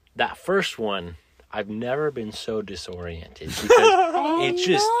that first one, I've never been so disoriented, because it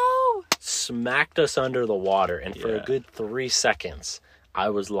just smacked us under the water. And for a good 3 seconds, I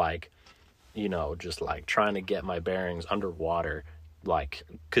was like, just like trying to get my bearings underwater, like,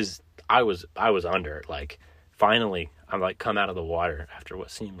 because I was under, like, finally I'm like come out of the water after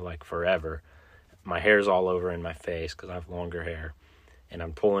what seemed like forever. My hair's all over in my face because I have longer hair, and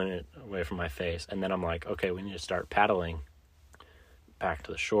I'm pulling it away from my face. And then I'm like, okay, we need to start paddling back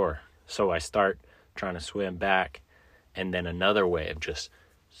to the shore. So I start trying to swim back, and then another wave just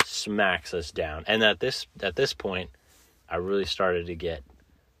smacks us down. And at this point, I really started to get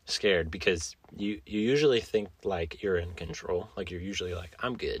scared, because you usually think like you're in control. Like you're usually like,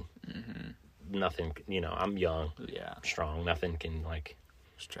 I'm good. Nothing, I'm young, strong. Nothing can like...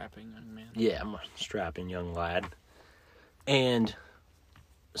 Strapping young man. Yeah, I'm a strapping young lad. And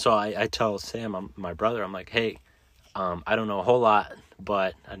so I tell Sam, my brother, I'm like, hey, I don't know a whole lot,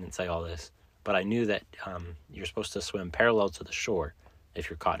 but I didn't say all this, but I knew that you're supposed to swim parallel to the shore if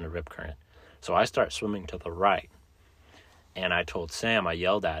you're caught in a rip current. So I start swimming to the right. And I told Sam, I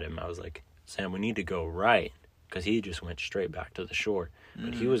yelled at him, I was like, Sam, we need to go right, because he just went straight back to the shore.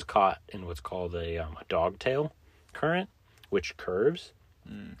 But he was caught in what's called a dogtail current, which curves.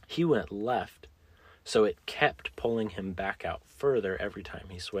 He went left, so it kept pulling him back out further every time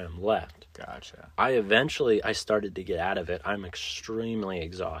he swam left. Gotcha. I started to get out of it. I'm extremely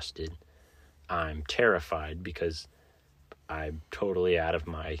exhausted. I'm terrified because I'm totally out of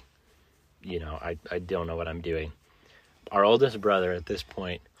my, I don't know what I'm doing. Our oldest brother at this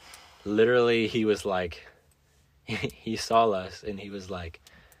point, literally, he was like, he saw us and he was like,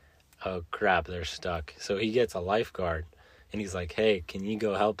 oh crap, they're stuck. So he gets a lifeguard. And he's like, hey, can you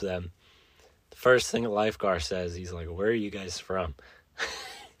go help them? The first thing the lifeguard says, he's like, where are you guys from?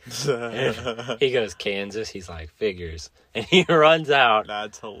 He goes, Kansas. He's like, figures. And he runs out.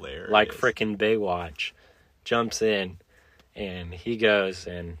 That's hilarious. Like frickin' Baywatch. Jumps in. And he goes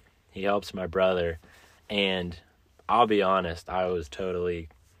and he helps my brother. And I'll be honest, I was totally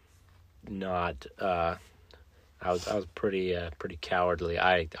not... I was pretty cowardly.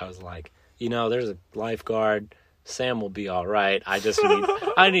 I was like, there's a lifeguard. Sam will be all right.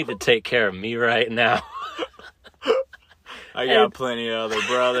 I need to take care of me right now. I got plenty of other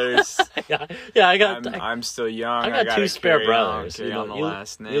brothers. I'm still young. I got 2 spare brothers. Carry on the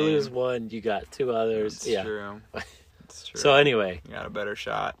last name. You lose one, you got 2 others. That's true. That's true. So anyway, you got a better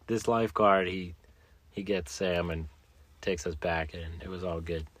shot. This lifeguard, he gets Sam and takes us back, and it was all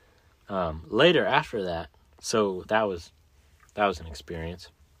good. Later after that, so that was an experience.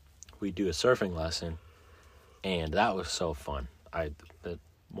 We do a surfing lesson. And that was so fun.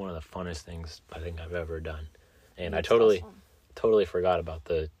 One of the funnest things I think I've ever done. And I totally forgot about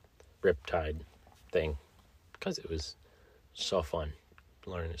the riptide thing, because it was so fun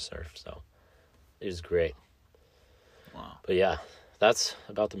learning to surf. So it was great. Wow. But yeah, that's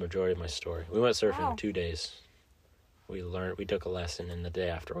about the majority of my story. We went surfing Wow. 2 days. We took a lesson in the day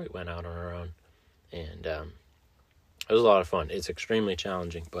after we went out on our own. And it was a lot of fun. It's extremely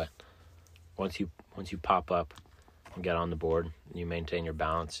challenging, but once you pop up and get on the board and you maintain your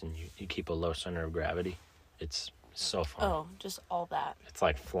balance and you keep a low center of gravity, it's so fun. Oh, just all that. It's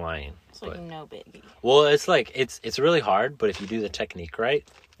like flying. It's like but- no biggie. Well, it's like it's really hard, but if you do the technique right,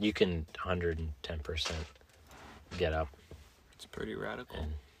 you can 110% get up. It's pretty radical.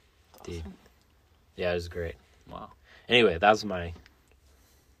 And Awesome. yeah, it was great. Wow. Anyway, that was my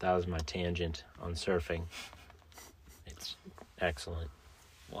tangent on surfing. It's excellent.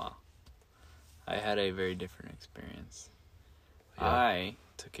 Wow. I had a very different experience. Yeah. I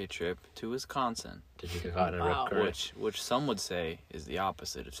took a trip to Wisconsin, Did you get caught in a Wow. rip current? which some would say is the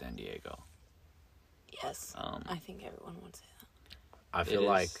opposite of San Diego. Yes. I think everyone would say that. I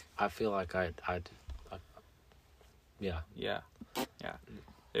feel like I'd yeah. Yeah.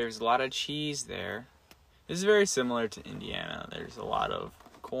 There's a lot of cheese there. This is very similar to Indiana. There's a lot of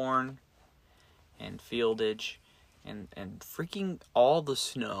corn and fieldage and freaking all the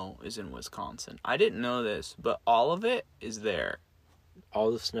snow is in Wisconsin. I didn't know this, but all of it is there.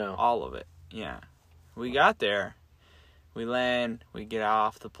 All the snow. All of it. Yeah. We got there. We land. We get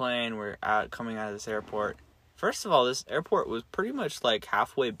off the plane. We're coming out of this airport. First of all, this airport was pretty much like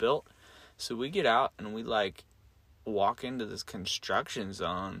halfway built. So we get out and we like walk into this construction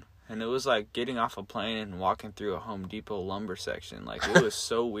zone. And it was like getting off a plane and walking through a Home Depot lumber section. Like it was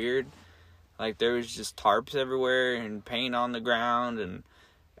so weird. Like there was just tarps everywhere and paint on the ground. And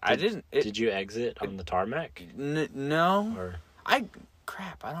Did you exit on the tarmac? No. Or I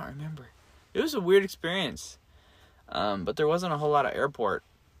don't remember. It was a weird experience. But there wasn't a whole lot of airport.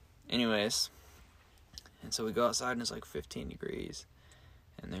 Anyways. And so we go outside and it's like 15 degrees.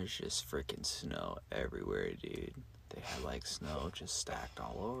 And there's just freaking snow everywhere, dude. They had like snow just stacked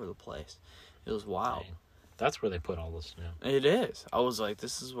all over the place. It was wild. Dang. That's where they put all the snow. It is. I was like,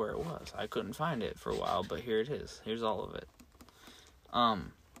 this is where it was. I couldn't find it for a while, but here it is. Here's all of it.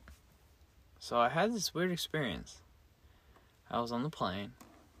 So I had this weird experience. I was on the plane,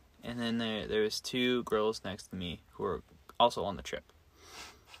 and then there was two girls next to me who were also on the trip.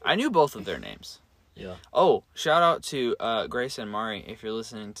 I knew both of their names. Yeah. Oh, shout out to Grace and Mari if you're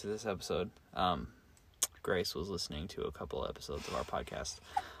listening to this episode. Grace was listening to a couple episodes of our podcast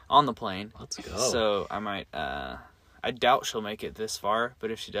on the plane. Let's go. So I might, I doubt she'll make it this far, but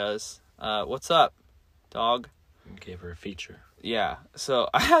if she does, what's up, dog? Gave her a feature. Yeah, so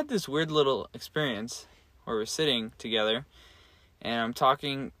I had this weird little experience where we're sitting together, and I'm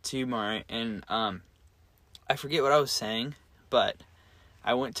talking to Mari, and I forget what I was saying, but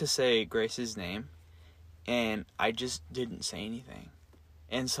I went to say Grace's name, and I just didn't say anything.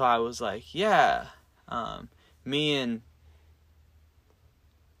 And so I was like, yeah, me and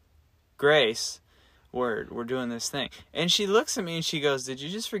Grace were doing this thing. And she looks at me and she goes, did you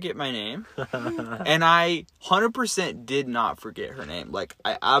just forget my name? And I 100% did not forget her name. Like,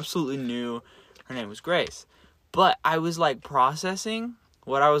 I absolutely knew her name was Grace. But I was, like, processing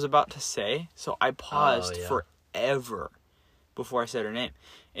what I was about to say. So I paused forever before I said her name.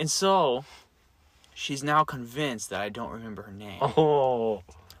 And so she's now convinced that I don't remember her name. Oh.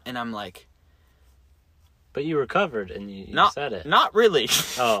 And I'm like, But you recovered and you said it. Not really.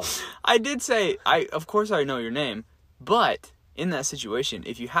 Oh. I did say, of course I know your name, but in that situation,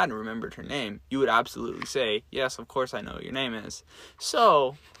 if you hadn't remembered her name, you would absolutely say, yes, of course I know what your name is.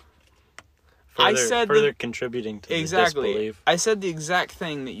 So, I said further contributing to the disbelief. I said the exact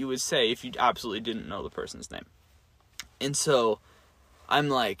thing that you would say if you absolutely didn't know the person's name. And so, I'm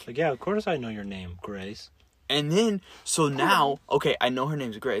like, yeah, of course I know your name, Grace. and then, so now, okay, I know her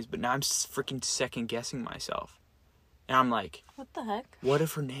name's Grace, but now I'm freaking second guessing myself. And I'm like, What the heck? what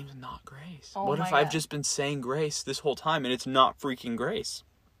if her name's not Grace? Oh What my if I've God. just been saying Grace this whole time and it's not freaking Grace?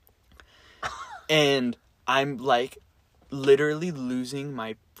 And I'm like literally losing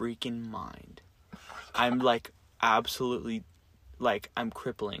my freaking mind. I'm like absolutely like I'm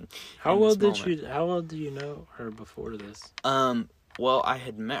crippling. How in well this did moment. how well do you know her before this? Well, I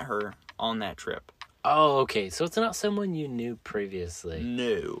had met her on that trip. Oh, okay. So it's not someone you knew previously.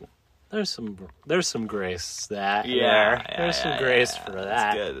 No. There's some grace that Yeah. there. There's some grace for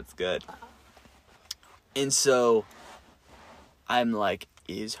that. That's good. And so I'm like,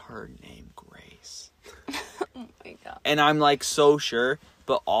 is her name Grace? Oh my god. And I'm like so sure,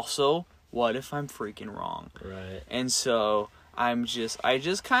 but also, what if I'm freaking wrong? Right. And so I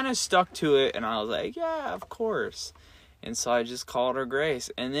just kind of stuck to it, and I was like, yeah, of course. And so I just called her Grace,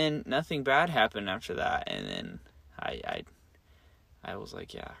 and then nothing bad happened after that, and then I I was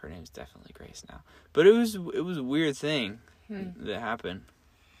like, yeah, her name's definitely Grace now. But it was a weird thing that happened.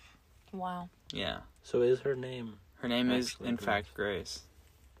 Wow. Yeah. So is her name? Her name is, Actually in Grace. fact, Grace.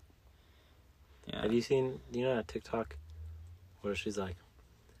 Yeah. Have you seen, that TikTok where she's like,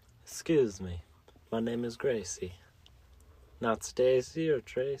 "Excuse me, my name is Gracie, not Stacy or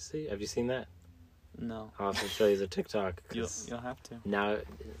Tracy." Have you seen that? No. I'll have to show you the TikTok. You'll 'cause have to. now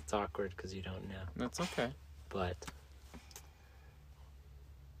it's awkward because you don't know, That's okay. but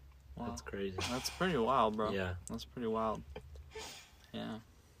Wow. that's crazy. That's pretty wild, bro. Yeah. That's pretty wild. Yeah.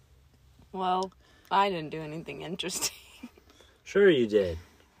 Well, I didn't do anything interesting. Sure you did.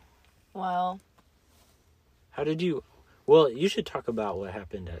 Well, How did you? Well, you should talk about what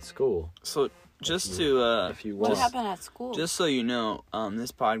happened at school. So just If to if you what want. happened at school? just so you know,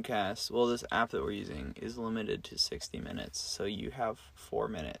 this podcast, this app that we're using is limited to 60 minutes. So you have 4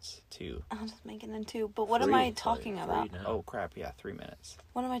 minutes to. I'll just make it in 2. But what am Free. I talking Free about? now. Oh crap! Yeah, 3 minutes.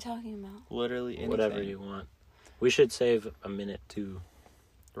 What am I talking about? Literally anything. Whatever you want. We should save a minute to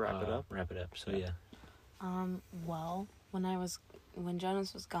Wrap it up. Wrap it up. So Yeah. yeah. Well, when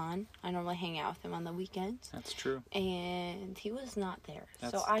Jonas was gone, I normally hang out with him on the weekends, That's true. and he was not there. So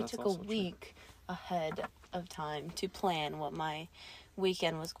That's I took a also true. week ahead of time to plan what my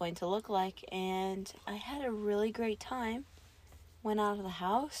weekend was going to look like, and I had a really great time. Went out of the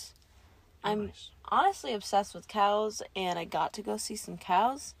house. I'm Nice. honestly obsessed with cows, and I got to go see some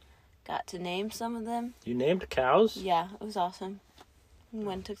cows. Got to name some of them. You named cows? Yeah, it was awesome. Went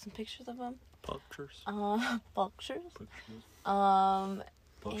and took some pictures of them. Pictures. Pictures. Pictures.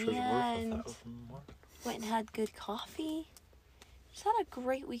 Pictures worth And 1,000 more. went and had good coffee. Just had a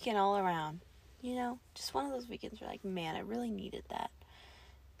great weekend all around. Just one of those weekends where like, man, I really needed that.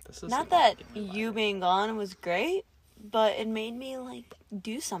 This is Not that you being gone was great, but it made me like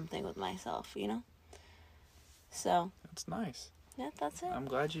do something with myself, So, That's nice. yeah, that's it. I'm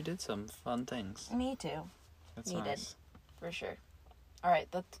glad you did some fun things. Me too, That's Needed. nice. for sure. All right,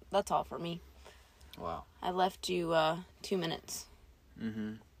 that's all for me. Wow. I left you 2 minutes.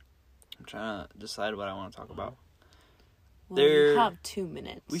 I'm trying to decide what I want to talk about. Well, you There- have 2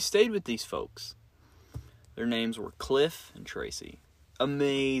 minutes. We stayed with these folks. Their names were Cliff and Tracy.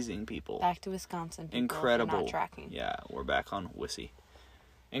 Amazing people. Back to Wisconsin. people, if you're Incredible. Not tracking. Yeah, we're back on Wissy.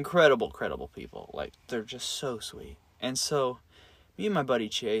 Incredible people. Like, they're just so sweet. And so, me and my buddy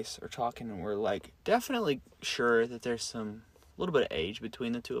Chase are talking, and we're, like, definitely sure that there's a little bit of age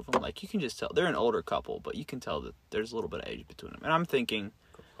between the two of them. Like, you can just tell. They're an older couple, but you can tell that there's a little bit of age between them. And I'm thinking...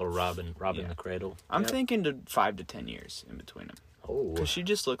 Oh, Robin Yeah. the Cradle. I'm Yep. thinking to 5 to 10 years in between them. Oh, Because she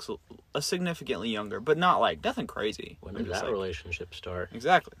just looks a significantly younger, but not, like, nothing crazy. when I'm did just that like, relationship start?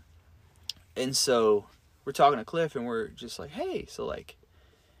 Exactly. And so we're talking to Cliff, and we're just like, hey, so like,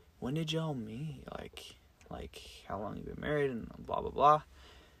 when did y'all meet? Like how long you been married and blah, blah, blah.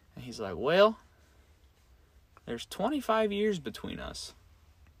 And he's like, well, there's 25 years between us.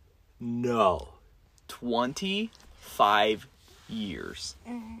 No. 25 years.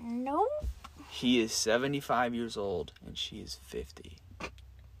 No. He is 75 years old, and she is 50.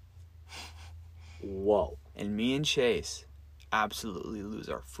 Whoa. And me and Chase absolutely lose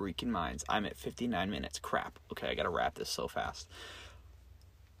our freaking minds. I'm at 59 minutes. Crap. Okay, I gotta wrap this so fast.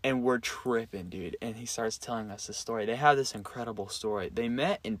 And we're tripping, dude. And he starts telling us the story. They have this incredible story. They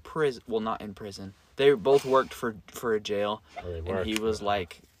met in prison. Well, not in prison. They both worked for a jail. Oh, they And worked he for was that.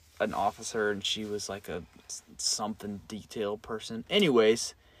 like an officer, and she was like a something detail person.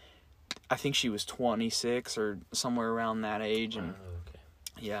 Anyways, I think she was 26 or somewhere around that age. And Oh, okay.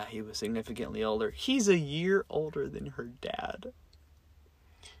 yeah, he was significantly older. He's a year older than her dad.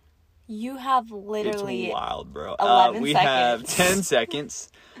 You have literally. It's wild, bro. 11 we seconds. have 10 seconds.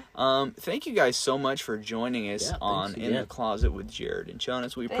 Thank you guys so much for joining us Yeah, on thanks In the again. Closet with Jared and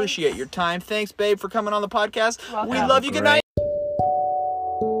Jonas. We Thanks. appreciate your time. Thanks, babe, for coming on the podcast. Welcome. We love you. Good night.